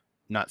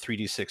 not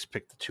 3d6.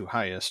 Pick the two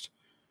highest,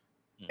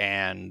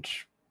 and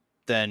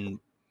then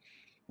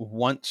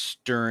once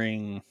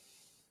during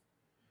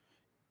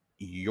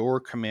your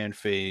command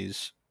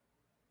phase,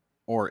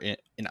 or in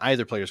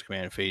either player's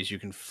command phase, you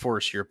can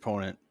force your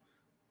opponent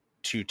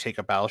to take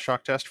a Battle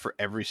Shock test for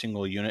every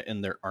single unit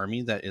in their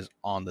army that is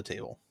on the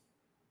table.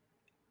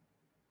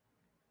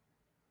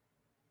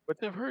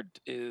 What I've heard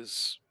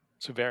is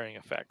to varying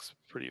effects,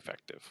 pretty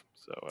effective.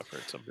 So I've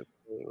heard some people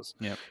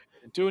Yep.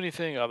 didn't do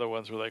anything. Other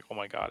ones were like, oh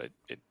my god,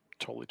 it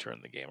totally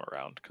turned the game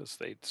around because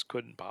they just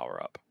couldn't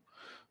power up.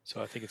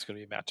 So I think it's going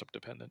to be matchup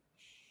dependent.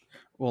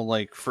 Well,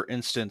 like for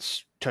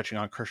instance, touching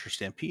on Crusher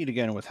Stampede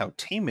again with how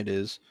tame it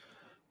is,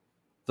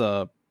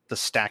 the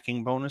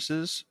stacking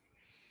bonuses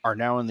are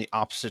now in the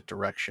opposite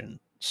direction.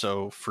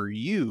 So for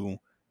you,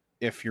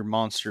 if your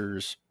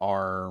monsters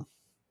are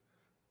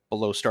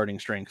below starting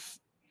strength,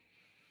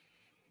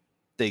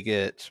 they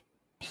get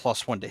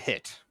 +1 to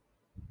hit.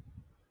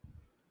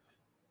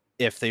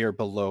 If they are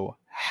below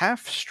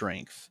half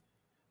strength,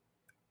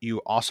 you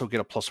also get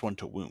a +1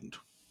 to wound.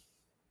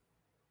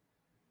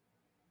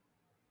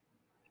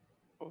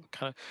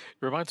 Kind of,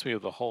 it reminds me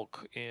of the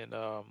Hulk in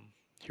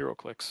Hero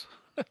Clicks.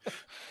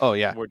 Oh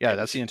yeah, More yeah,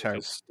 that's damage the he entire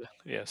does.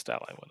 Yeah,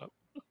 stat line went up.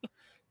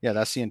 yeah,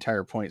 that's the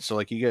entire point. So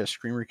like you get a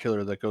Screamer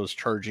Killer that goes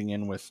charging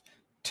in with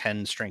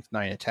 10 strength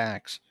 9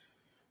 attacks.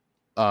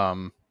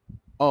 Oh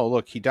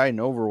look, he died in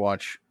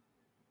Overwatch.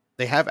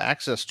 They have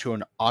access to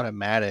an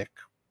automatic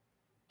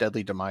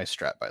Deadly Demise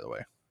strat, by the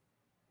way.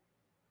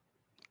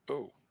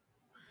 Oh,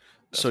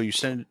 So that's cool. you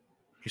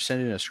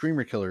send in a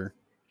Screamer Killer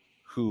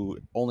who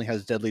only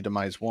has Deadly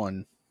Demise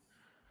 1.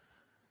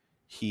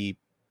 He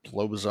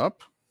blows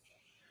up.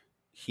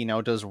 He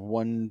now does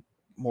 1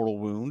 mortal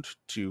wound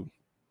to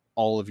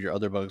all of your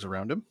other bugs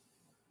around him.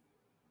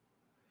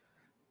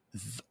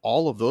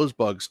 All of those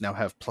bugs now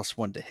have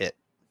 +1 to hit.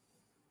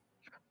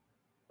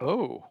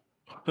 Oh,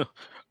 I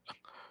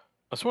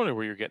was wondering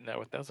where you're getting at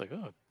with that. I was like,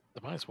 oh,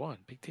 the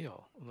 -1, big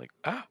deal. I'm like,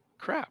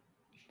 crap,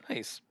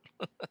 nice.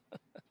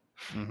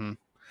 Mm-hmm.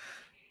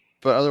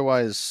 But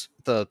otherwise,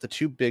 the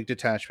two big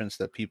detachments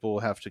that people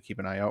have to keep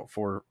an eye out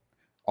for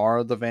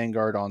are the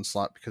Vanguard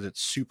Onslaught, because it's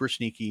super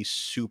sneaky,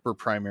 super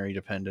primary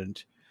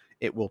dependent.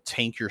 It will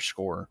tank your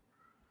score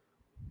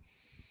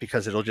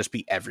because it'll just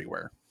be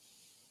everywhere.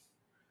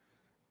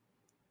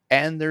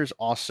 And there's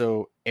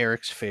also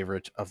Eric's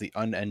favorite of the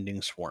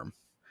Unending Swarm.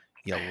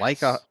 You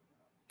like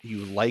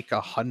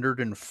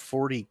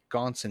 140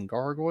 Gaunts and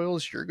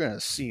Gargoyles, you're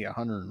gonna see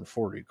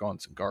 140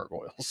 Gaunts and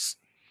Gargoyles.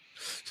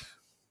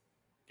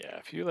 Yeah,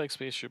 if you like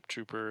Spaceship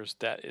Troopers,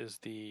 that is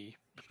the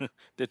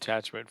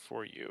detachment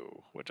for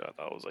you, which I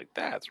thought was like,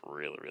 that's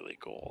really, really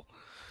cool.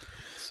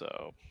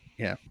 So,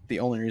 Yeah, the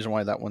only reason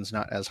why that one's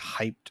not as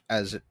hyped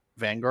as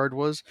Vanguard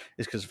was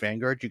is because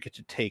Vanguard, you get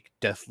to take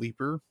Death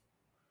Leaper,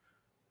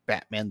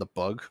 Batman the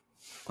Bug,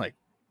 like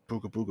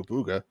booga booga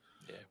booga.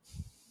 yeah.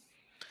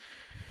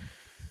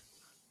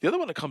 The other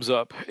one that comes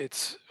up,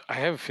 I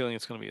have a feeling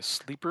it's going to be a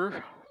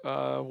sleeper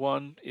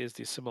one, is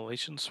the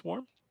Assimilation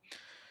Swarm.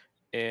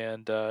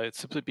 And it's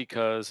simply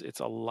because it's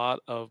a lot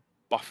of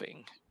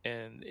buffing.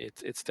 And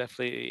it's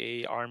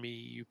definitely a army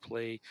you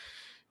play.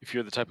 If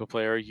you're the type of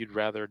player you'd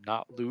rather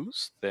not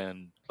lose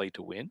than play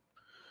to win.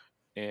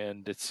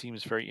 And it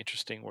seems very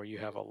interesting where you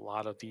have a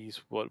lot of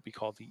these what we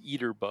call the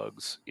eater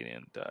bugs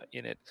in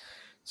it.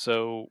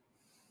 So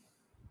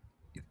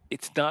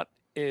it's not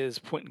as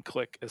point and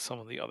click as some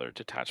of the other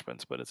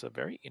detachments, but it's a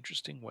very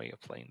interesting way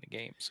of playing the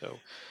game. So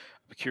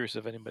I'm curious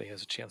if anybody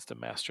has a chance to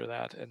master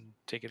that and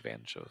take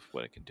advantage of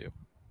what it can do.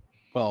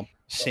 Well,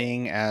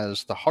 seeing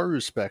as the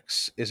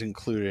Haruspex is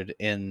included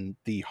in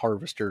the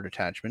Harvester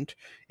detachment,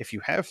 if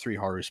you have 3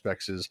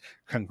 Haruspexes,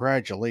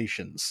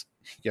 congratulations,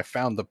 you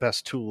found the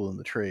best tool in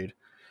the trade.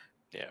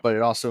 Yeah. But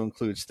it also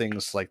includes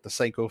things like the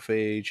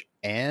Psychophage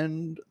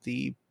and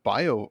the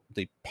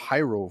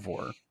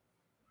Pyrovore.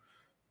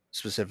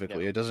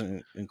 Specifically, Yeah. it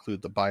doesn't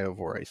include the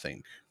Biovore, I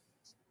think.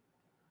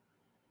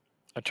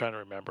 I'm trying to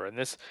remember. And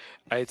this,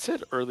 I had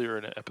said earlier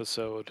in an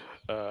episode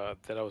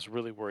that I was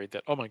really worried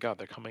that, oh my God,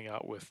 they're coming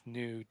out with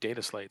new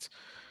data slates,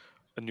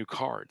 new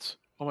cards.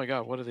 Oh my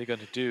God, what are they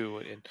going to do?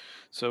 And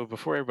so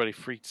before everybody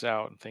freaks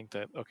out and think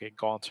that, okay,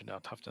 gaunts are now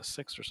toughness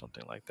 6 or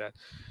something like that,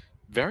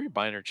 very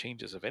minor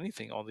changes. If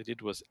anything, all they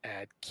did was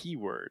add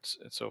keywords.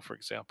 And so, for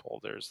example,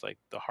 there's like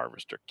the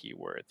harvester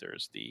keyword,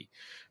 there's the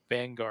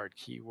vanguard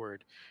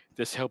keyword.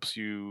 This helps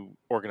you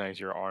organize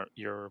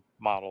your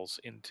models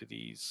into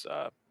these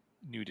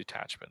new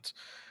detachments.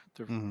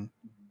 The, Mm-hmm.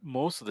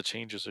 most of the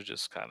changes are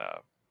just kind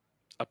of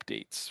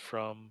updates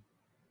from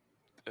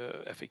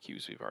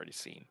FAQs we've already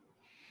seen.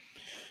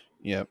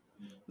 Yep.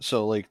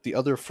 So, like the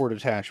other 4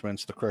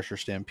 detachments, the Crusher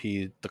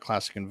Stampede, the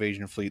Classic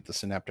Invasion Fleet, the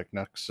Synaptic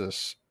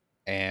Nexus,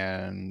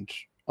 and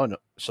oh no,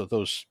 so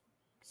those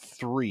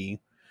 3,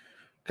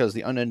 because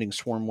the Unending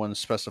Swarm one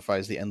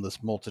specifies the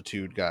Endless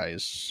Multitude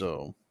guys,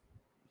 so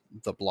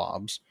the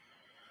blobs.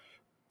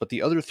 But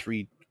the other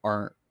 3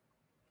 aren't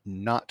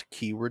not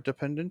keyword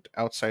dependent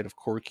outside of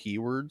core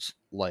keywords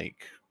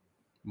like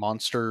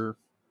monster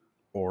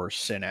or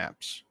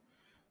synapse,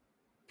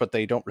 but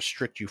they don't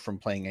restrict you from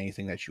playing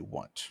anything that you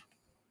want.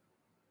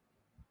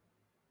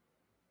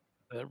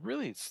 It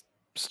really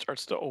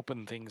starts to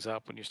open things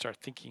up when you start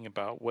thinking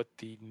about what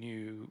the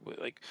new,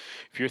 like,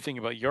 if you're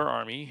thinking about your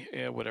army,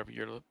 whatever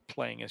you're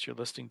playing as you're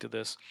listening to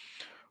this,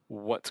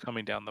 what's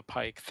coming down the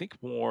pike. Think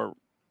more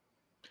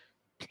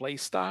play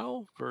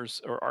style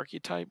versus or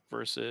archetype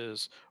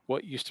versus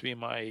what used to be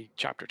my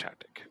chapter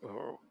tactic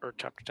or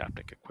chapter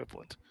tactic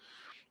equivalent.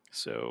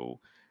 So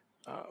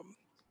um,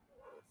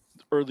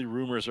 early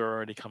rumors are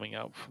already coming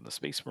out from the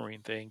Space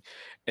Marine thing,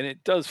 and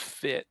it does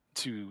fit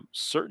to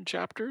certain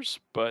chapters,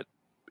 but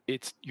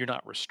you're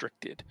not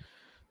restricted.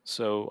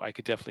 So I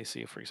could definitely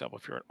see, for example,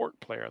 if you're an orc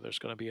player, there's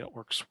going to be an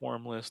orc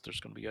swarm list. There's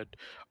going to be a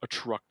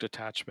truck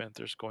detachment.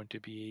 There's going to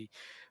be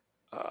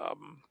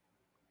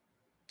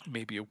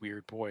maybe a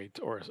weird boy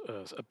or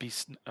a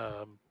beast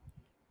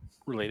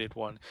related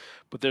one,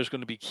 but there's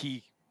going to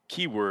be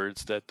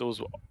keywords that those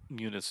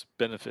units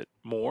benefit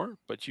more,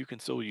 but you can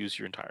still use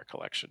your entire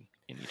collection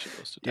in each of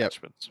those Yep.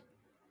 detachments.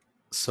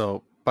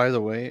 So, by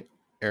the way,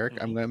 Eric,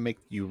 I'm Mm-hmm. going to make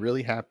you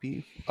really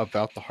happy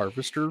about the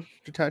Harvester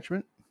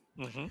detachment.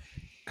 Mm-hmm.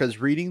 Because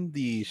reading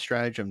the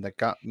stratagem that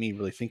got me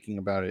really thinking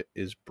about it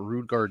is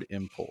Broodguard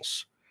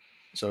Impulse.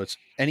 So it's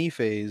any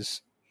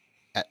phase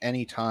at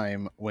any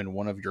time when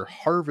one of your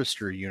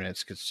Harvester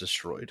units gets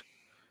destroyed.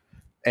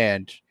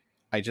 And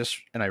I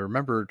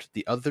remembered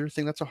the other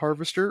thing that's a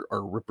Harvester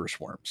are Ripper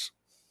Swarms.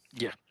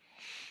 Yeah.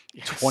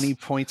 20 Yes.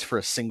 points for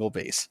a single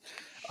base.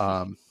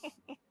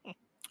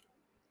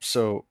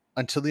 So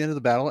until the end of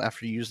the battle,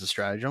 after you use the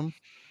stratagem,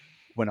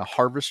 when a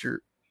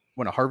harvester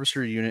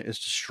unit is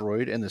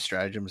destroyed and the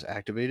stratagem is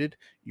activated,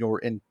 your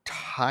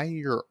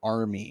entire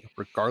army,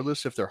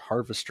 regardless if they're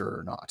harvester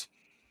or not,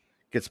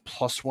 gets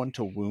 +1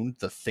 to wound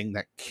the thing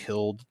that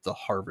killed the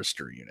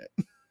harvester unit.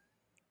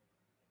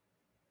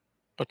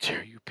 How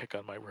dare you pick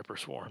on my Ripper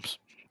Swarms?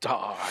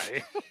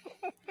 Die.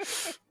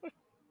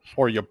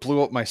 Or you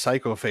blew up my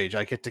psychophage,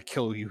 I get to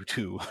kill you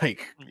too.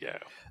 Like, Yeah.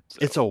 So,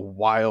 it's a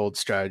wild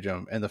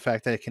stratagem, and the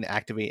fact that it can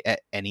activate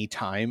at any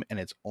time and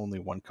it's only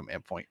 1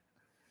 command point.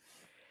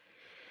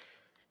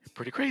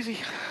 pretty crazy.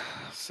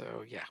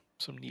 So yeah,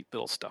 some neat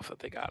little stuff that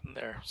they got in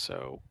there.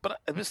 So, but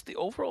I miss the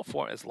overall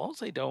form. As long as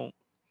they don't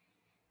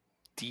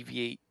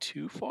deviate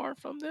too far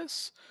from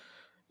this,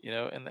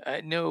 and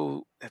I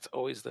know that's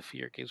always the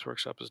fear Games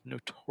Workshop is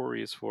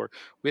notorious for.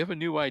 We have a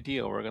new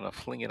idea, we're gonna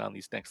fling it on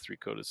these next 3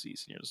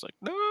 codices, and you're just like,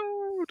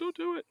 no, don't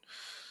do it.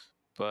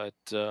 But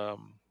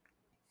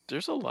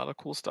there's a lot of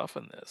cool stuff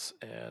in this,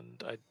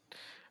 and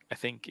I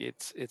think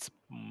it's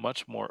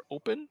much more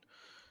open,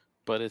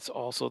 but it's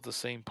also at the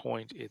same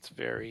point it's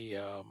very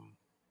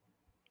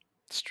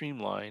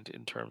streamlined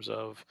in terms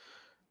of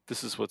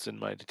this is what's in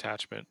my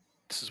detachment,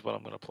 this is what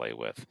I'm going to play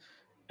with,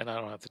 and I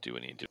don't have to do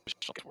any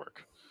additional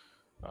work.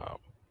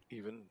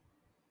 Even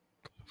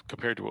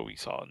compared to what we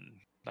saw in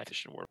Ninth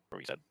Edition, where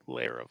we had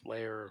layer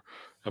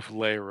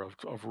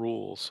of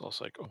rules, I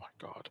was like, oh my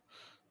god.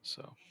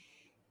 So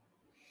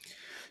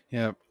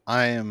Yeah,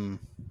 I am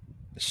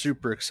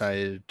super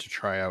excited to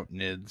try out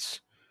NIDS,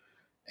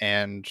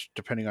 and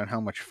depending on how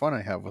much fun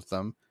I have with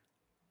them,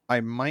 I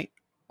might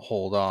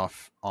hold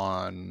off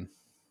on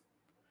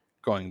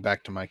going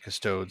back to my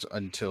custodes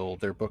until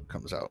their book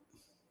comes out.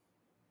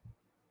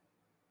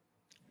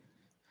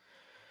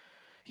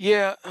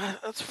 yeah,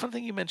 that's a fun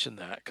thing you mentioned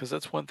that, because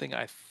that's one thing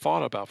I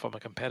thought about from a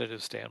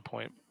competitive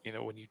standpoint.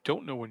 When you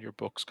don't know when your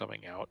book's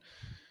coming out,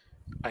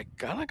 I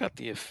kind of got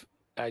the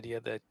idea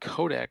that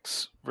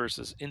Codex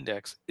versus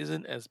Index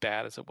isn't as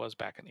bad as it was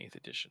back in 8th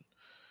edition.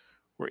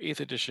 Where 8th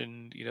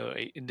edition,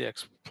 a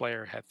Index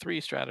player had 3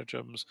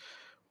 stratagems,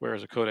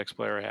 whereas a Codex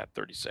player had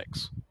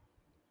 36,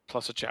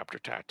 plus a chapter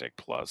tactic,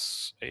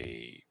 plus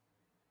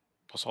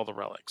all the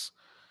relics.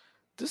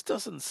 This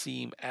doesn't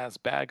seem as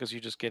bad because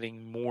you're just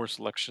getting more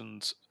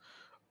selections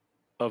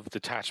of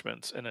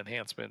detachments and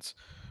enhancements,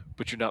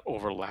 but you're not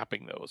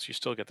overlapping those. You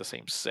still get the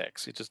same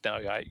 6. It's just now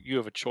you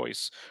have a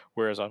choice,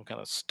 whereas I'm kind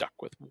of stuck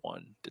with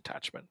 1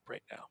 detachment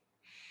right now.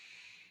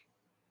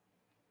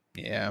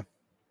 Yeah.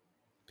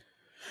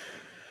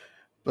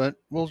 But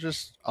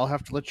I'll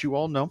have to let you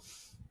all know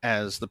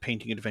as the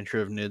painting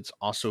adventure of NIDS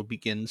also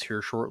begins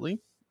here shortly.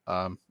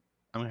 I'm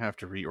going to have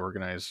to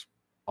reorganize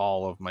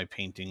all of my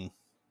painting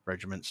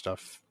regiment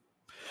stuff.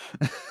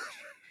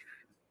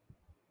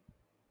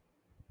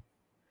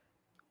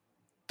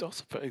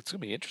 Also, it's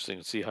going to be interesting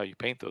to see how you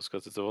paint those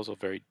because it's also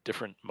very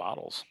different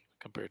models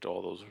compared to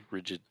all those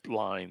rigid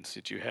lines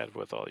that you had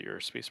with all your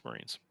Space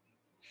Marines.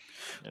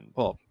 And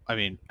Well, I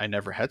mean, I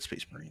never had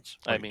Space Marines.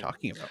 What I are you mean,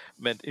 talking about?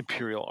 meant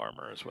Imperial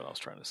armor is what I was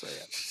trying to say.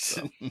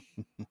 So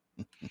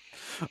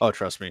Oh,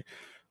 trust me.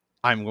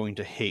 I'm going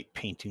to hate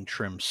painting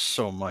trim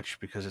so much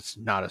because it's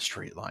not a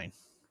straight line.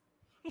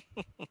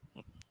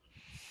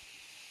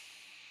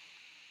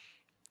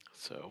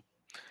 so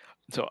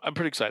I'm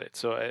pretty excited.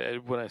 So I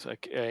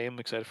am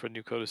excited for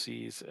new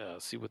codices,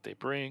 see what they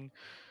bring.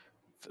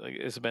 Like,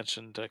 as I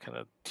mentioned, kind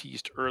of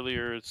teased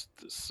earlier,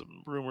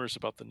 some rumors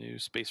about the new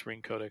Space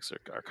Marine Codex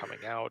are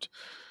coming out.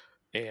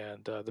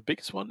 And the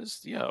biggest one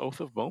is, Oath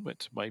of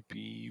Moment might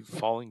be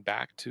falling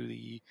back to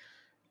the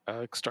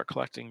start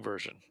collecting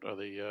version, or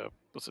the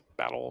what's it,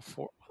 Battle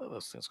for, what are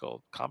those things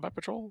called? Combat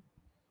Patrol?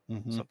 Is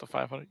Mm-hmm. that the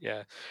 500?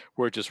 Yeah,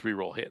 where it just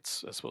reroll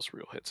hits. It's supposed to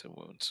reroll hits and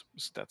wounds.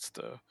 So that's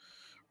the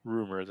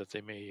rumor that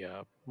they may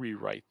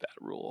rewrite that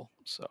rule.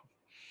 So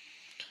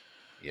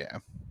Yeah.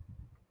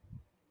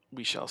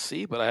 we shall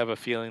see. But I have a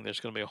feeling there's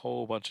going to be a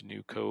whole bunch of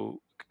new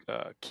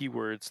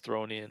keywords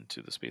thrown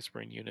into the Space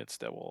Marine units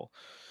that will,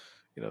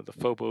 the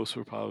Phobos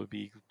will probably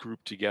be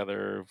grouped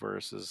together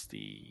versus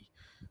the.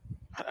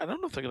 I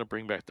don't know if they're going to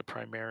bring back the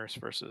Primaris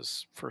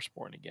versus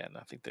Firstborn again.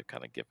 I think they've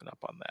kind of given up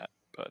on that,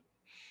 but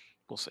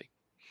we'll see.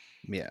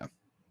 Yeah.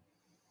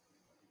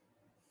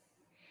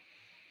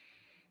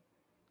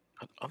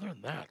 And other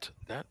than that,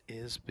 that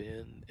has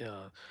been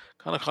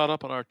kind of caught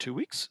up on our 2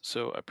 weeks.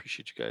 So I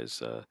appreciate you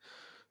guys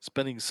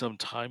spending some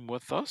time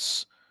with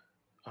us.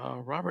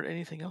 Robert,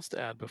 anything else to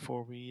add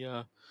before we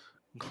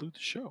conclude the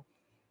show?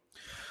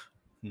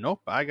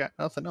 Nope, I got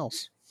nothing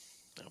else.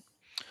 No.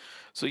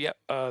 So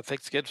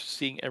thanks again for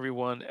seeing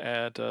everyone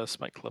at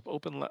Smite Club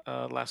Open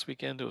last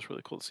weekend. It was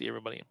really cool to see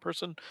everybody in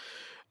person.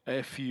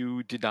 If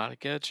you did not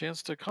get a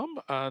chance to come,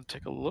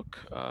 take a look.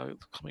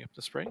 Coming up in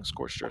the spring,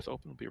 Scorched Earth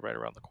Open will be right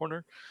around the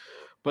corner.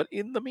 But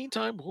in the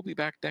meantime, we'll be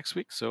back next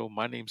week. So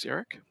my name's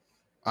Eric.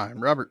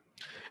 I'm Robert.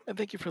 And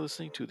thank you for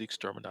listening to the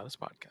Exterminatus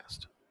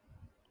Podcast.